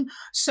team,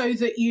 so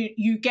that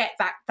you get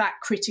that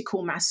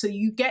critical mass. So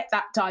you get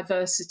that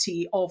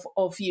diversity of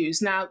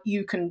views. Now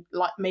you can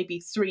like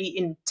maybe 3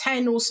 in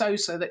 10 or so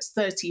that's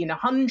 30 in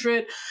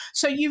 100.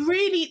 So you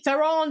really,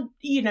 there aren't,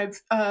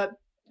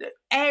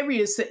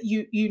 areas that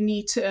you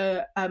need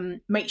to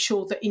make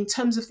sure that in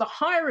terms of the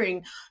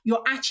hiring,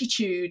 your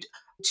attitude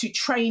to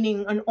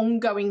training and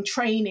ongoing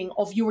training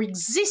of your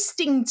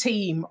existing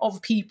team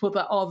of people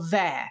that are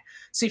there.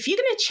 So if you're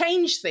going to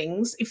change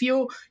things, if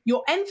your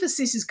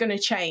emphasis is going to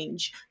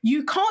change,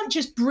 you can't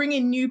just bring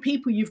in new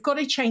people. You've got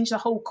to change the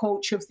whole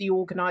culture of the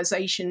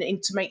organization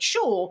and to make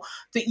sure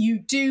that you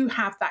do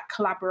have that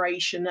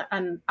collaboration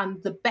and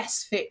the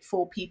best fit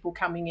for people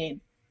coming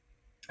in.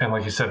 And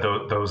like you said,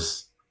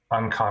 those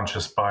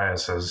unconscious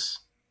biases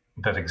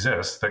that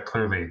exist, that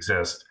clearly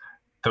exist,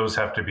 those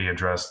have to be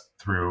addressed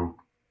through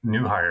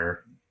new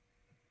hire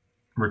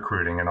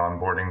recruiting and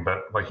onboarding,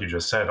 but like you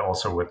just said,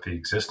 also with the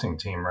existing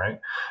team, right?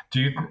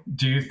 Do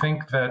you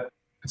think that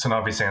it's an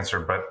obvious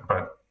answer,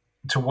 but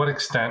to what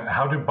extent,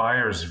 how do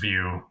buyers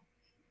view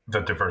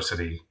the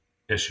diversity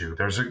issue?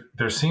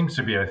 There seems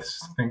to be, I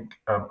think,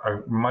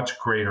 a much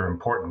greater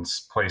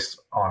importance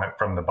placed on it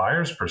from the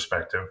buyer's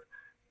perspective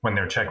when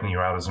they're checking you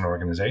out as an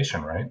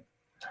organization, right?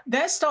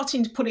 They're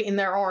starting to put it in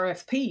their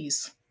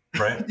RFPs.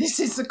 Right. This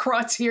is the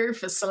criteria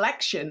for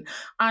selection.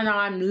 And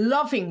I'm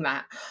loving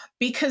that,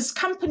 because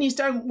companies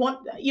don't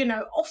want,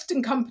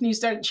 often companies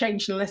don't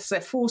change unless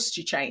they're forced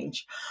to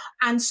change.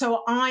 And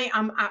so I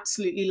am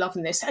absolutely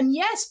loving this. And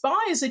yes,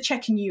 buyers are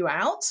checking you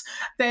out.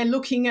 They're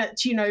looking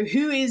at,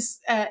 who is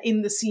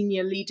in the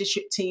senior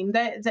leadership team.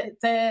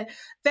 They're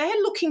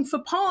looking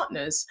for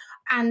partners.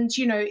 And,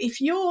 if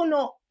you're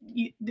not,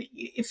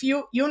 if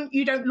you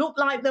don't look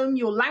like them,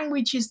 your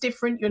language is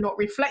different, you're not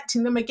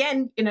reflecting them,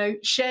 again,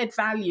 shared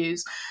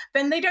values,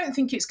 then they don't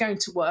think it's going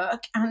to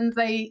work, and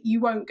you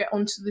won't get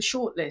onto the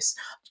shortlist.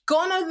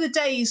 Gone are the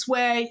days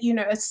where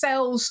a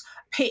sales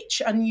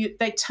pitch and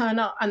they turn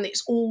up and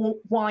it's all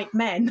white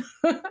men.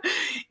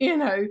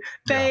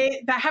 They're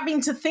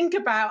having to think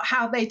about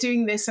how they're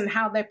doing this and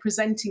how they're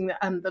presenting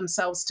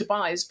themselves to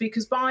buyers,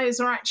 because buyers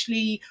are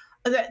actually,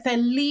 they're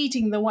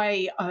leading the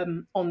way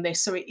on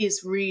this. So it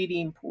is really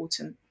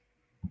important.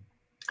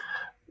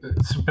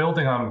 So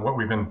building on what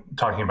we've been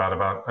talking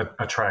about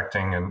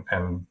attracting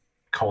and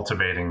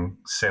cultivating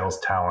sales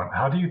talent,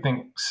 how do you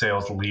think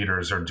sales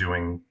leaders are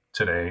doing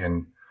today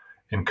in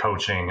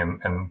coaching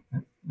and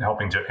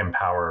helping to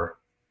empower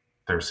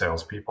their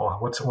salespeople?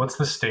 What's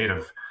the state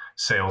of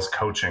sales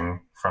coaching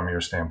from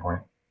your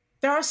standpoint?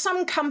 There are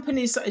some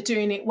companies that are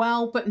doing it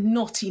well, but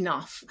not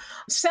enough.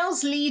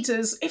 Sales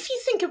leaders, if you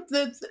think of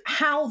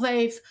how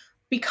they've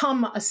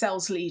become a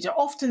sales leader,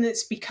 often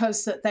it's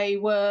because that they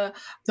were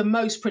the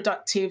most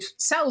productive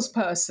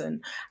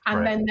salesperson,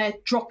 and then they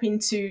drop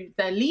into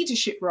their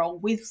leadership role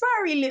with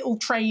very little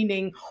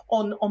training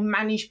on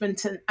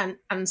management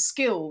and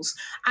skills.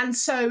 And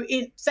so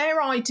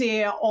their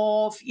idea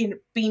of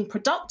being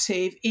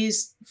productive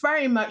is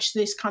very much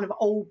this kind of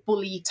old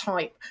bully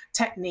type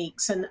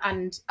techniques and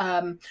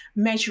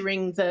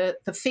measuring the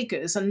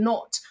figures and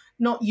not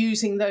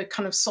using the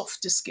kind of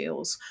softer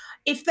skills.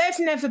 If they've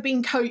never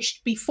been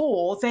coached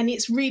before, then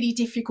it's really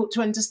difficult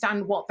to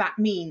understand what that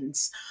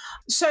means.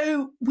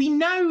 So we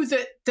know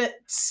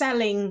that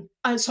training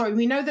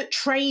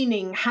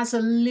has a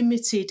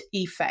limited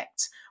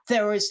effect.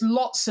 There is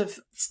lots of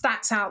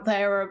stats out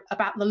there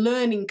about the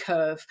learning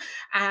curve,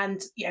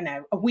 and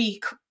a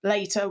week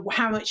later,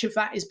 how much of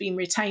that is being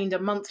retained a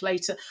month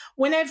later.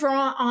 Whenever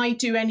I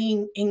do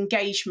any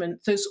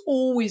engagement, there's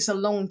always a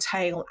long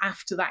tail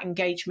after that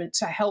engagement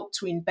to help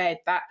to embed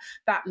that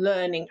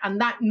learning,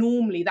 and that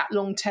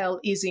long tail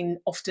is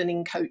often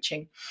in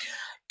coaching.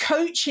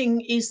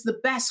 Coaching is the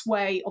best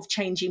way of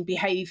changing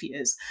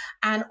behaviors.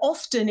 And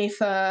often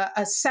if a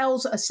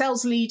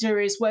sales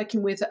leader is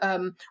working with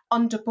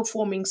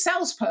underperforming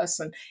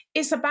salesperson,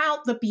 it's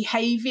about the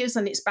behaviors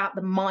and it's about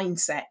the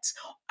mindset.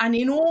 And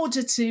in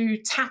order to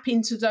tap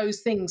into those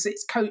things,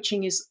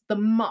 coaching is the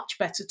much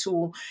better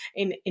tool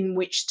in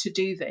which to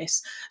do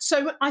this.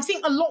 So I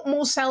think a lot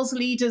more sales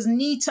leaders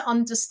need to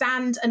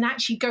understand and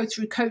actually go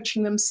through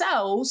coaching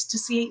themselves to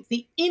see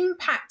the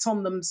impact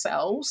on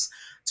themselves,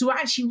 to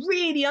actually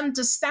really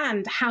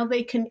understand how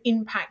they can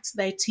impact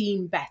their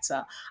team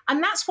better.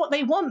 And that's what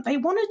they want. They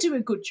want to do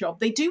a good job.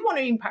 They do want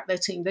to impact their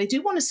team. They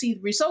do want to see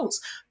the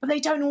results, but they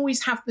don't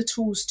always have the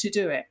tools to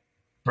do it.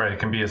 Right. It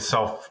can be it's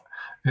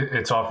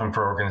often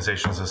for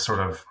organizations a sort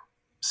of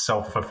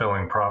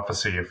self-fulfilling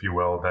prophecy, if you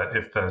will, that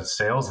if the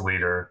sales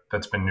leader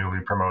that's been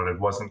newly promoted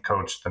wasn't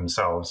coached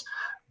themselves,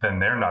 then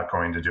they're not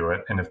going to do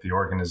it. And if the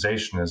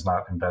organization is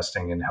not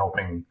investing in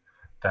helping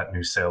that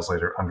new sales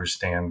leader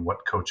understand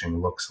what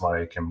coaching looks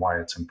like and why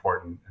it's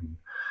important, and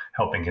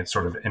helping it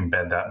sort of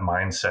embed that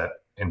mindset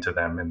into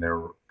them in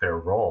their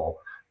role,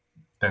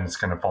 then it's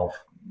going to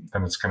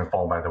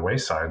fall by the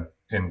wayside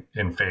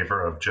in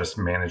favor of just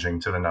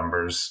managing to the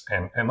numbers.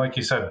 And like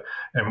you said,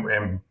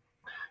 and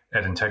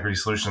at Integrity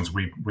Solutions,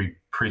 we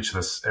preach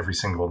this every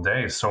single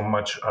day. So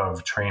much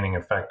of training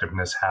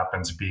effectiveness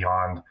happens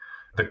beyond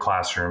the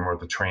classroom or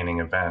the training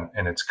event,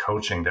 and it's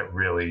coaching that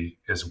really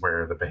is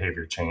where the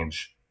behavior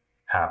change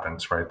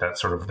happens, right?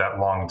 That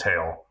long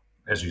tail,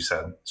 as you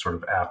said, sort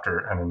of after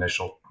an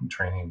initial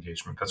training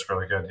engagement. That's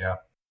really good. Yeah.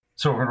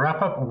 So we're going to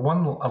wrap up.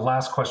 A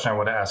last question I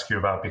want to ask you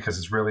about, because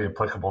it's really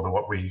applicable to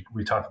what we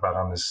talk about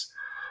on this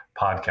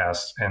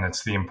podcast, and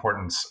it's the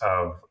importance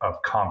of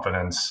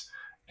confidence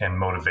and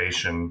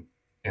motivation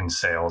in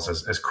sales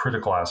as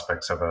critical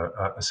aspects of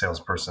a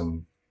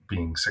salesperson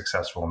being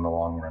successful in the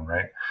long run,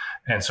 right?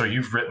 And so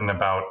you've written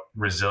about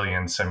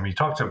resilience, and we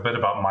talked a bit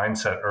about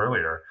mindset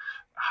earlier.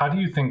 How do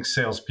you think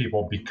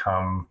salespeople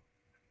become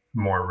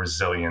more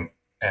resilient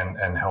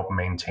and help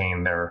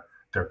maintain their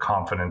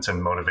confidence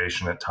and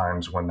motivation at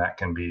times when that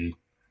can be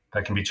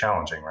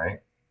challenging, right?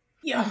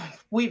 Yeah,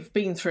 we've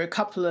been through a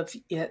couple of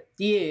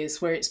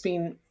years where it's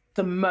been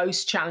the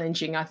most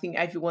challenging I think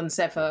everyone's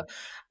ever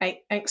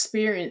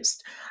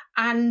experienced.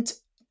 And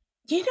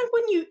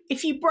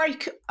if you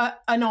break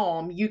an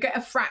arm, you get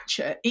a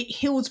fracture, it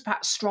heals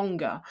back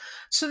stronger.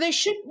 So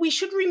we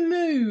should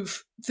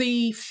remove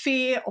the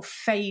fear of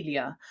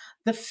failure,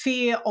 the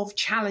fear of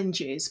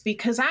challenges,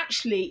 because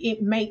actually it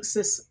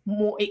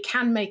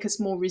can make us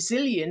more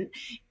resilient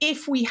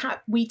if we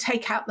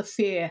take out the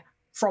fear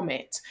from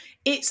it.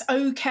 It's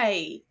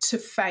okay to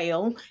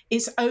fail.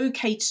 It's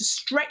okay to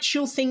stretch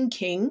your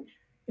thinking.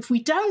 If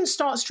we don't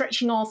start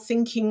stretching our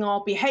thinking,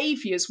 our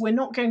behaviors, we're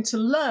not going to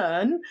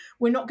learn.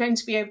 We're not going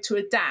to be able to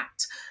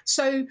adapt.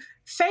 So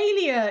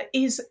failure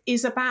is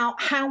about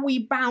how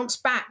we bounce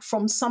back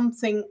from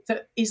something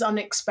that is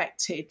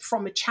unexpected,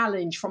 from a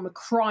challenge, from a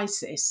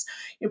crisis.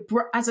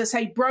 As I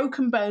say,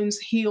 broken bones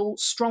heal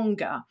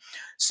stronger.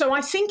 So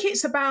I think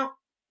it's about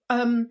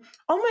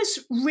almost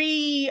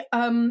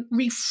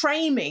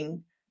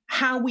reframing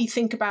how we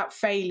think about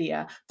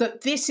failure, that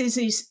this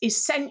is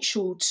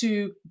essential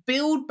to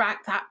build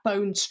back that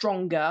bone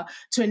stronger,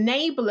 to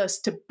enable us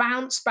to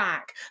bounce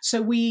back.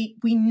 So we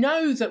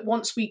know that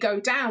once we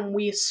go down,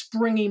 we're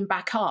springing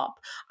back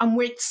up, and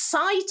we're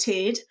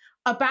excited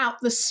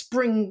about the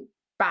spring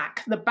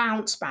back, the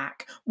bounce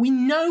back. We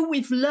know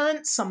we've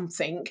learned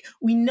something.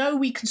 We know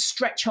we can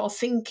stretch our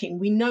thinking.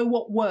 We know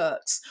what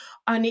works.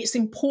 And it's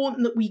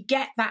important that we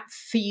get that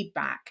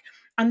feedback.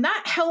 And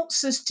that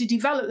helps us to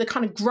develop the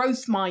kind of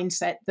growth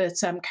mindset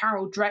that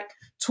Carol Dweck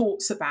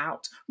talks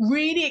about,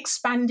 really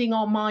expanding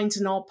our minds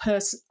and on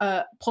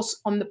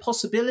the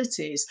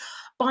possibilities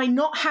by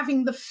not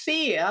having the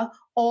fear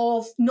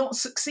of not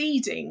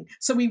succeeding.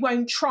 So we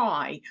won't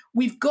try.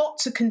 We've got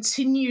to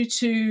continue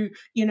to,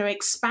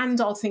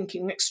 expand our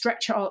thinking,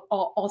 stretch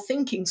our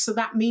thinking. So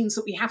that means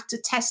that we have to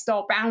test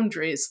our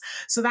boundaries.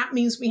 So that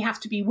means we have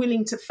to be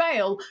willing to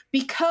fail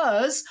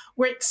because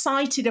we're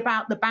excited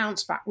about the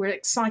bounce back. We're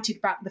excited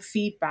about the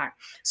feedback.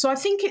 So I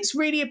think it's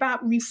really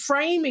about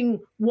reframing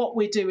what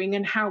we're doing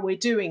and how we're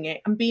doing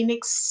it and being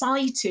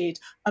excited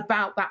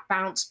about that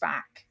bounce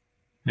back.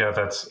 Yeah,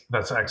 that's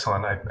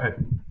excellent.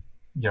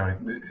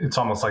 It's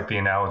almost like the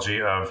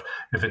analogy of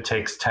if it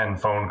takes 10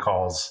 phone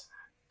calls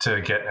to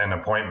get an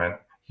appointment,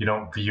 you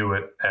don't view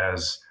it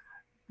as,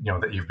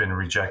 that you've been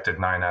rejected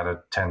 9 out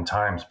of 10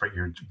 times, but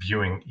you're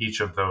viewing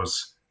each of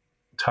those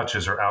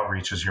touches or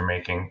outreaches you're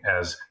making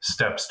as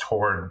steps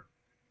toward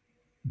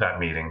that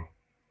meeting,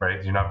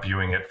 right? You're not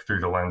viewing it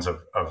through the lens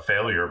of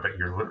failure, but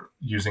you're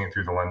using it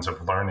through the lens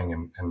of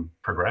learning and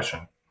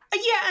progression.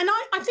 Yeah, and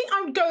I think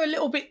I would go a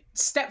little bit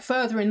step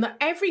further in that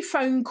every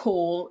phone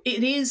call,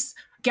 it is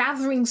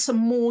gathering some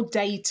more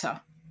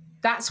data.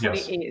 That's what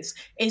it is.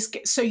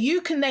 So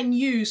you can then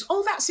use,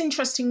 that's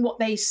interesting what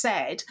they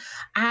said,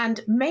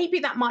 and maybe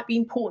that might be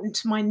important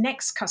to my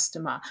next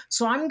customer.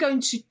 So I'm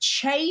going to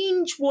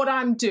change what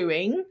I'm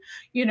doing,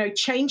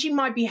 changing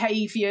my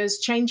behaviors,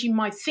 changing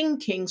my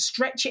thinking,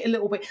 stretch it a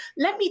little bit.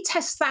 Let me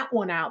test that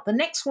one out. The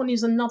next one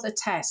is another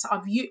test.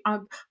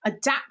 I'm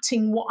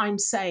adapting what I'm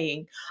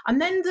saying.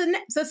 And then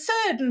the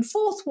third and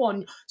fourth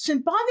one. So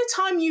by the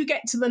time you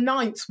get to the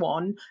ninth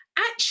one,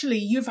 actually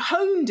you've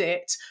honed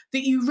it,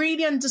 that you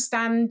really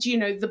understand,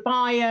 the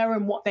buyer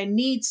and what their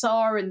needs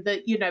are and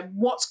that,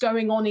 what's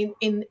going on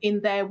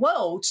in their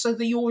world, so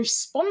that your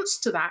response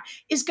to that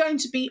is going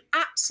to be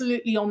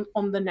absolutely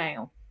on the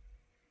nail.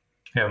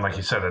 Yeah, and like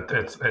you said,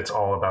 it's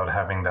all about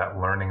having that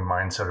learning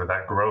mindset or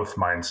that growth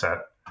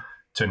mindset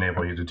to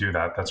enable you to do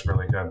that. That's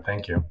really good.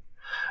 Thank you.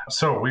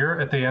 So we're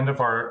at the end of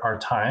our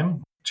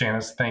time.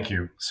 Janice, thank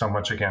you so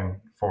much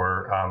again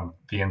for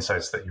the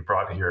insights that you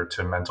brought here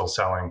to mental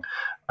selling.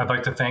 I'd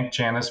like to thank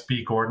Janice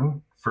B.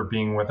 Gordon for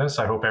being with us.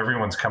 I hope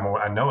everyone's come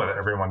away. I know that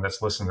everyone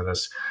that's listened to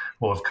this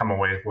will have come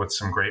away with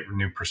some great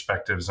new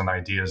perspectives and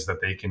ideas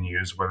that they can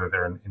use, whether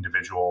they're an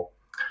individual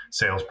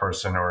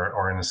salesperson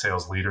or in a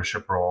sales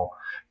leadership role.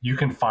 You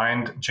can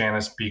find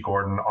Janice B.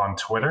 Gordon on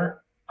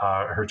Twitter.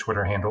 Her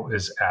Twitter handle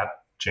is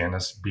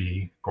 @Janice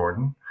B.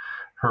 Gordon.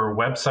 Her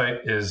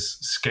website is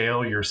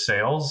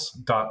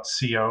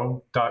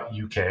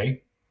scaleyoursales.co.uk,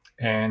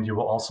 and you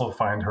will also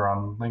find her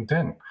on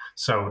LinkedIn.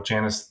 So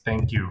Janice,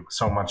 thank you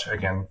so much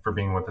again for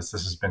being with us.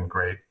 This has been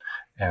great.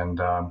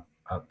 And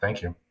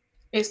thank you.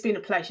 It's been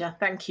a pleasure.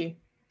 Thank you.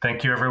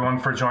 Thank you, everyone,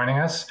 for joining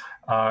us.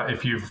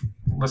 If you've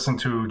listened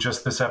to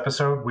just this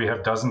episode, we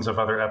have dozens of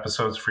other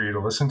episodes for you to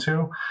listen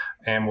to,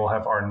 and we'll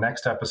have our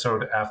next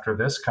episode after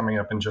this coming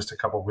up in just a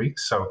couple of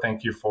weeks. So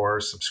thank you for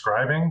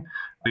subscribing.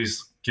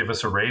 Please give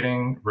us a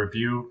rating,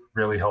 review,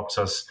 really helps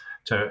us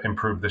to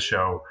improve the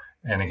show.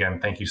 And again,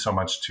 thank you so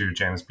much to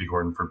Janice B.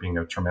 Gordon for being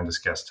a tremendous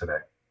guest today.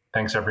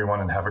 Thanks, everyone,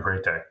 and have a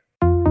great day.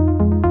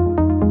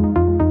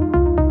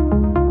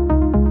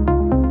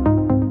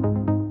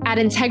 At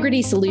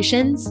Integrity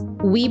Solutions,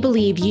 we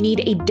believe you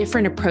need a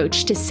different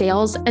approach to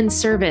sales and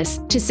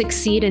service to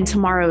succeed in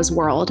tomorrow's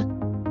world.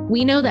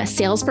 We know that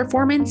sales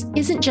performance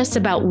isn't just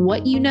about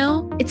what you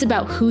know, it's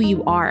about who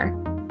you are.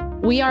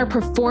 We are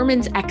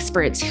performance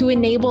experts who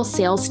enable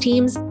sales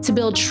teams to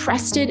build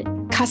trusted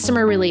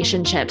customer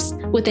relationships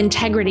with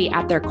integrity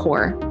at their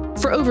core.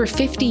 For over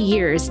 50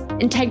 years,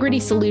 Integrity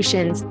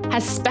Solutions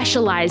has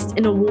specialized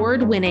in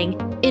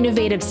award-winning,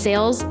 innovative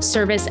sales,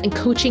 service, and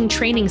coaching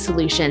training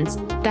solutions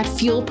that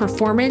fuel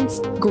performance,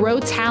 grow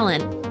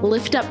talent,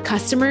 lift up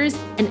customers,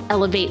 and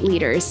elevate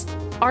leaders.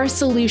 Our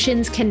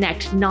solutions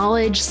connect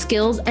knowledge,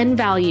 skills, and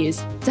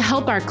values to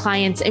help our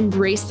clients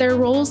embrace their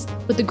roles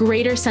with a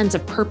greater sense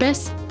of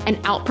purpose and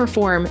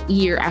outperform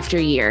year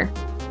after year.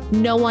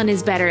 No one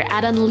is better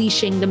at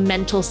unleashing the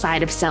mental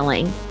side of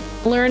selling.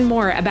 Learn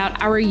more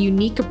about our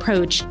unique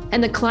approach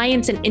and the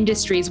clients and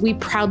industries we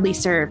proudly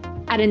serve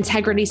at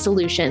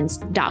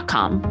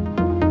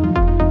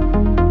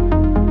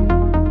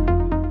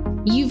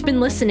integritysolutions.com. You've been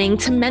listening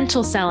to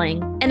Mental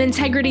Selling, an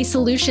Integrity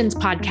Solutions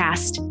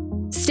podcast.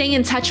 Stay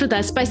in touch with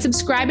us by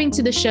subscribing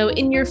to the show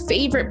in your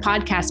favorite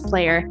podcast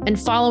player and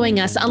following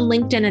us on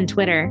LinkedIn and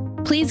Twitter.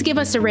 Please give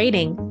us a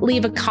rating,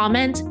 leave a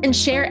comment, and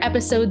share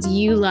episodes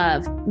you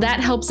love. That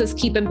helps us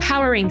keep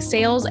empowering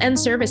sales and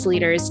service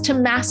leaders to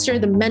master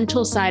the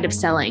mental side of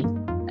selling.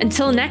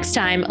 Until next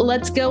time,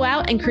 let's go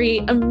out and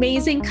create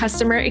amazing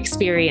customer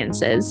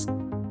experiences.